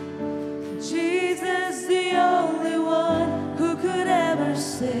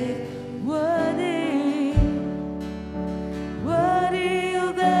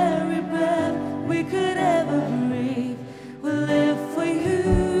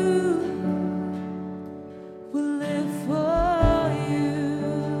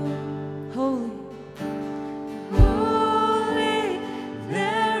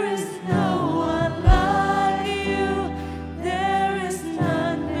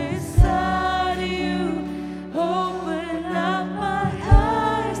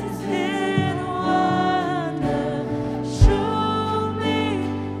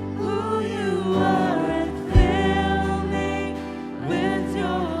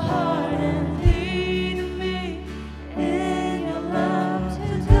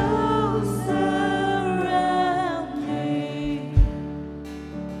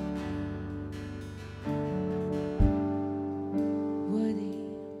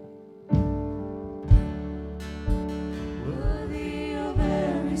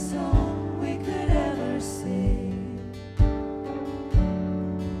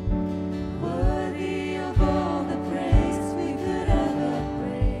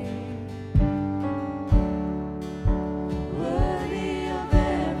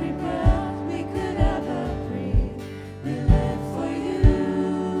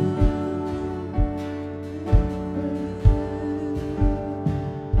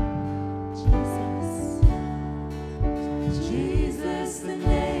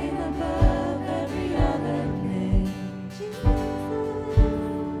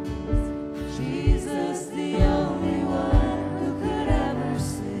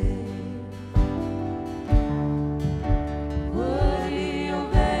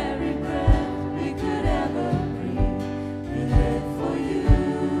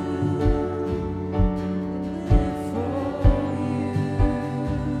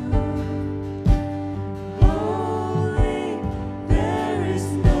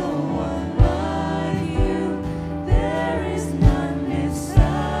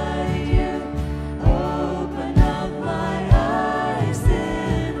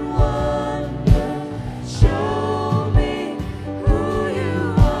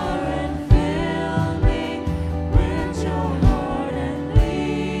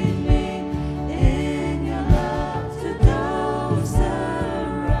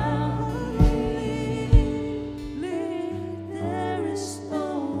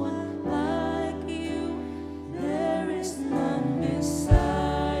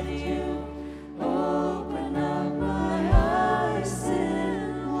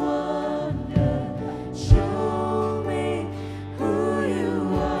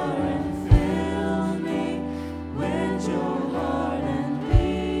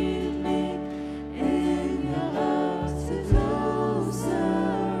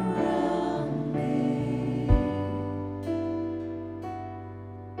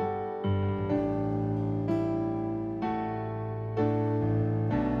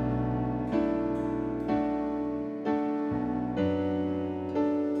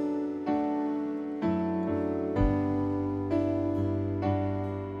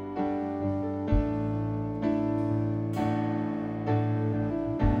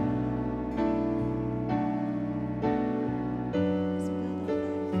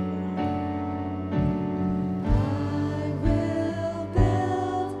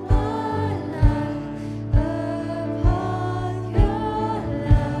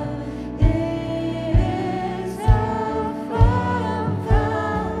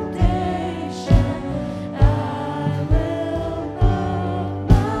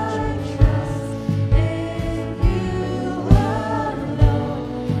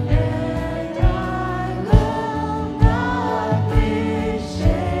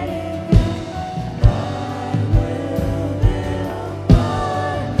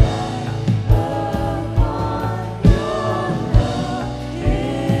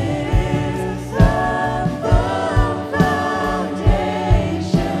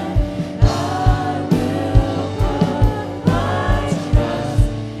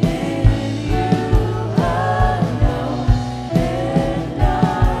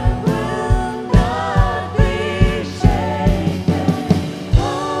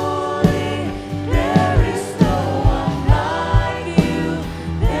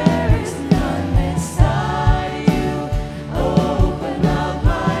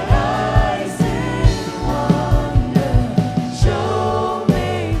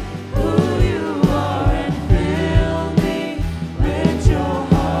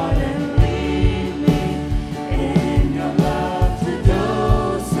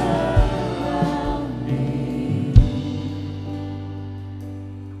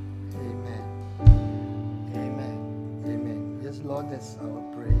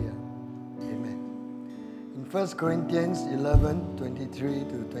 1 Corinthians 11:23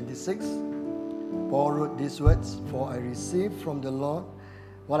 to 26, Paul wrote these words, "For I received from the Lord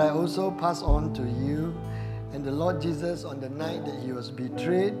what I also passed on to you, and the Lord Jesus, on the night that he was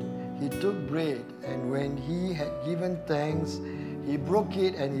betrayed, he took bread, and when he had given thanks, he broke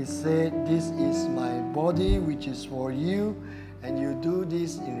it and he said, 'This is my body which is for you, and you do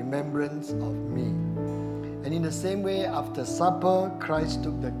this in remembrance of me.' And in the same way, after supper, Christ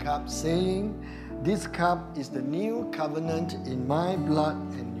took the cup, saying, 'This cup is the new covenant in my blood,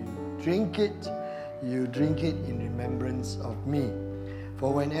 and you drink it in remembrance of me.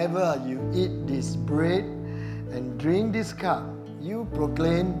 For whenever you eat this bread and drink this cup, you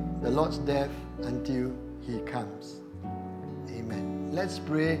proclaim the Lord's death until he comes.'" Amen. Let's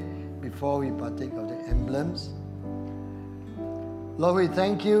pray before we partake of the emblems. Lord, we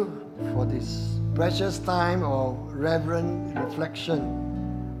thank you for this precious time of reverent reflection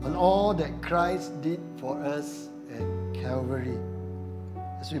on all that Christ did for us at Calvary.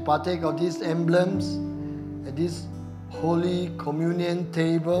 As we partake of these emblems at this Holy Communion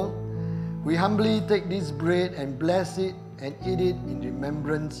table, we humbly take this bread and bless it and eat it in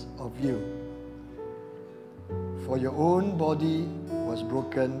remembrance of you. For your own body was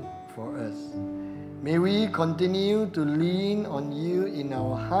broken for us. May we continue to lean on you in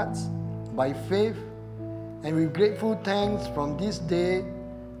our hearts by faith, and with grateful thanks from this day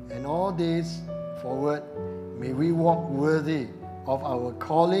and all days forward, may we walk worthy of our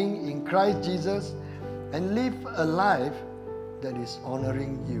calling in Christ Jesus and live a life that is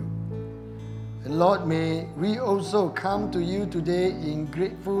honoring you. And Lord, may we also come to you today in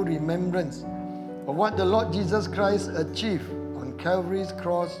grateful remembrance of what the Lord Jesus Christ achieved on Calvary's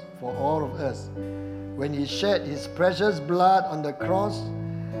cross for all of us, when he shed his precious blood on the cross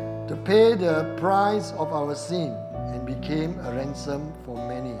to pay the price of our sin and became a ransom for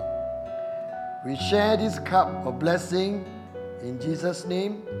many. We share this cup of blessing in Jesus'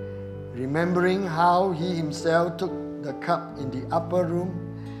 name, remembering how he himself took the cup in the upper room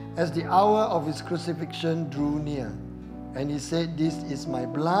as the hour of his crucifixion drew near. And he said, "This is my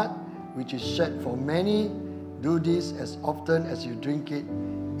blood, which is shed for many. Do this as often as you drink it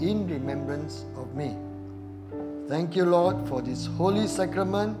in remembrance of me." Thank you, Lord, for this holy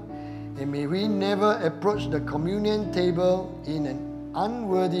sacrament, and may we never approach the communion table in an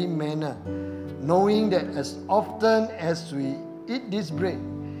unworthy manner, knowing that as often as we eat this bread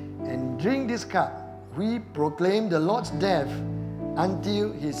and drink this cup, we proclaim the Lord's death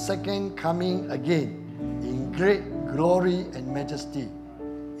until his second coming again in great glory and majesty.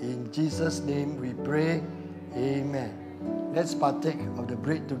 In Jesus' name we pray, amen. Let's partake of the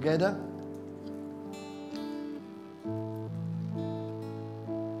bread together.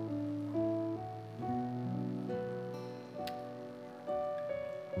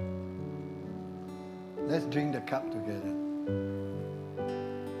 Let's drink the cup together.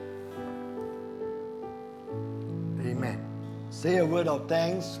 Amen. Say a word of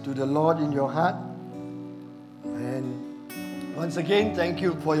thanks to the Lord in your heart. And once again, thank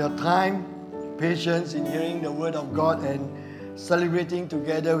you for your time, patience in hearing the word of God and celebrating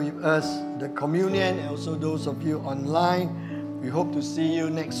together with us the communion, and also those of you online. We hope to see you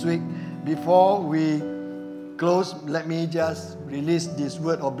next week. Before we close, let me just release this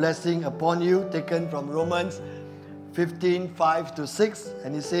word of blessing upon you, taken from Romans 15:5-6,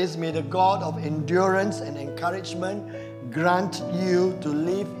 and it says, "May the God of endurance and encouragement grant you to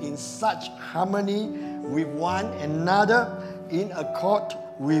live in such harmony with one another in accord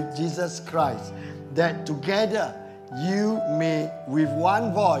with Jesus Christ, that together you may with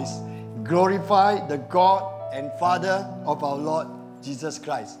one voice glorify the God and Father of our Lord Jesus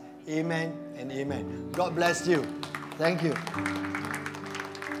Christ." Amen and amen. God bless you. Thank you.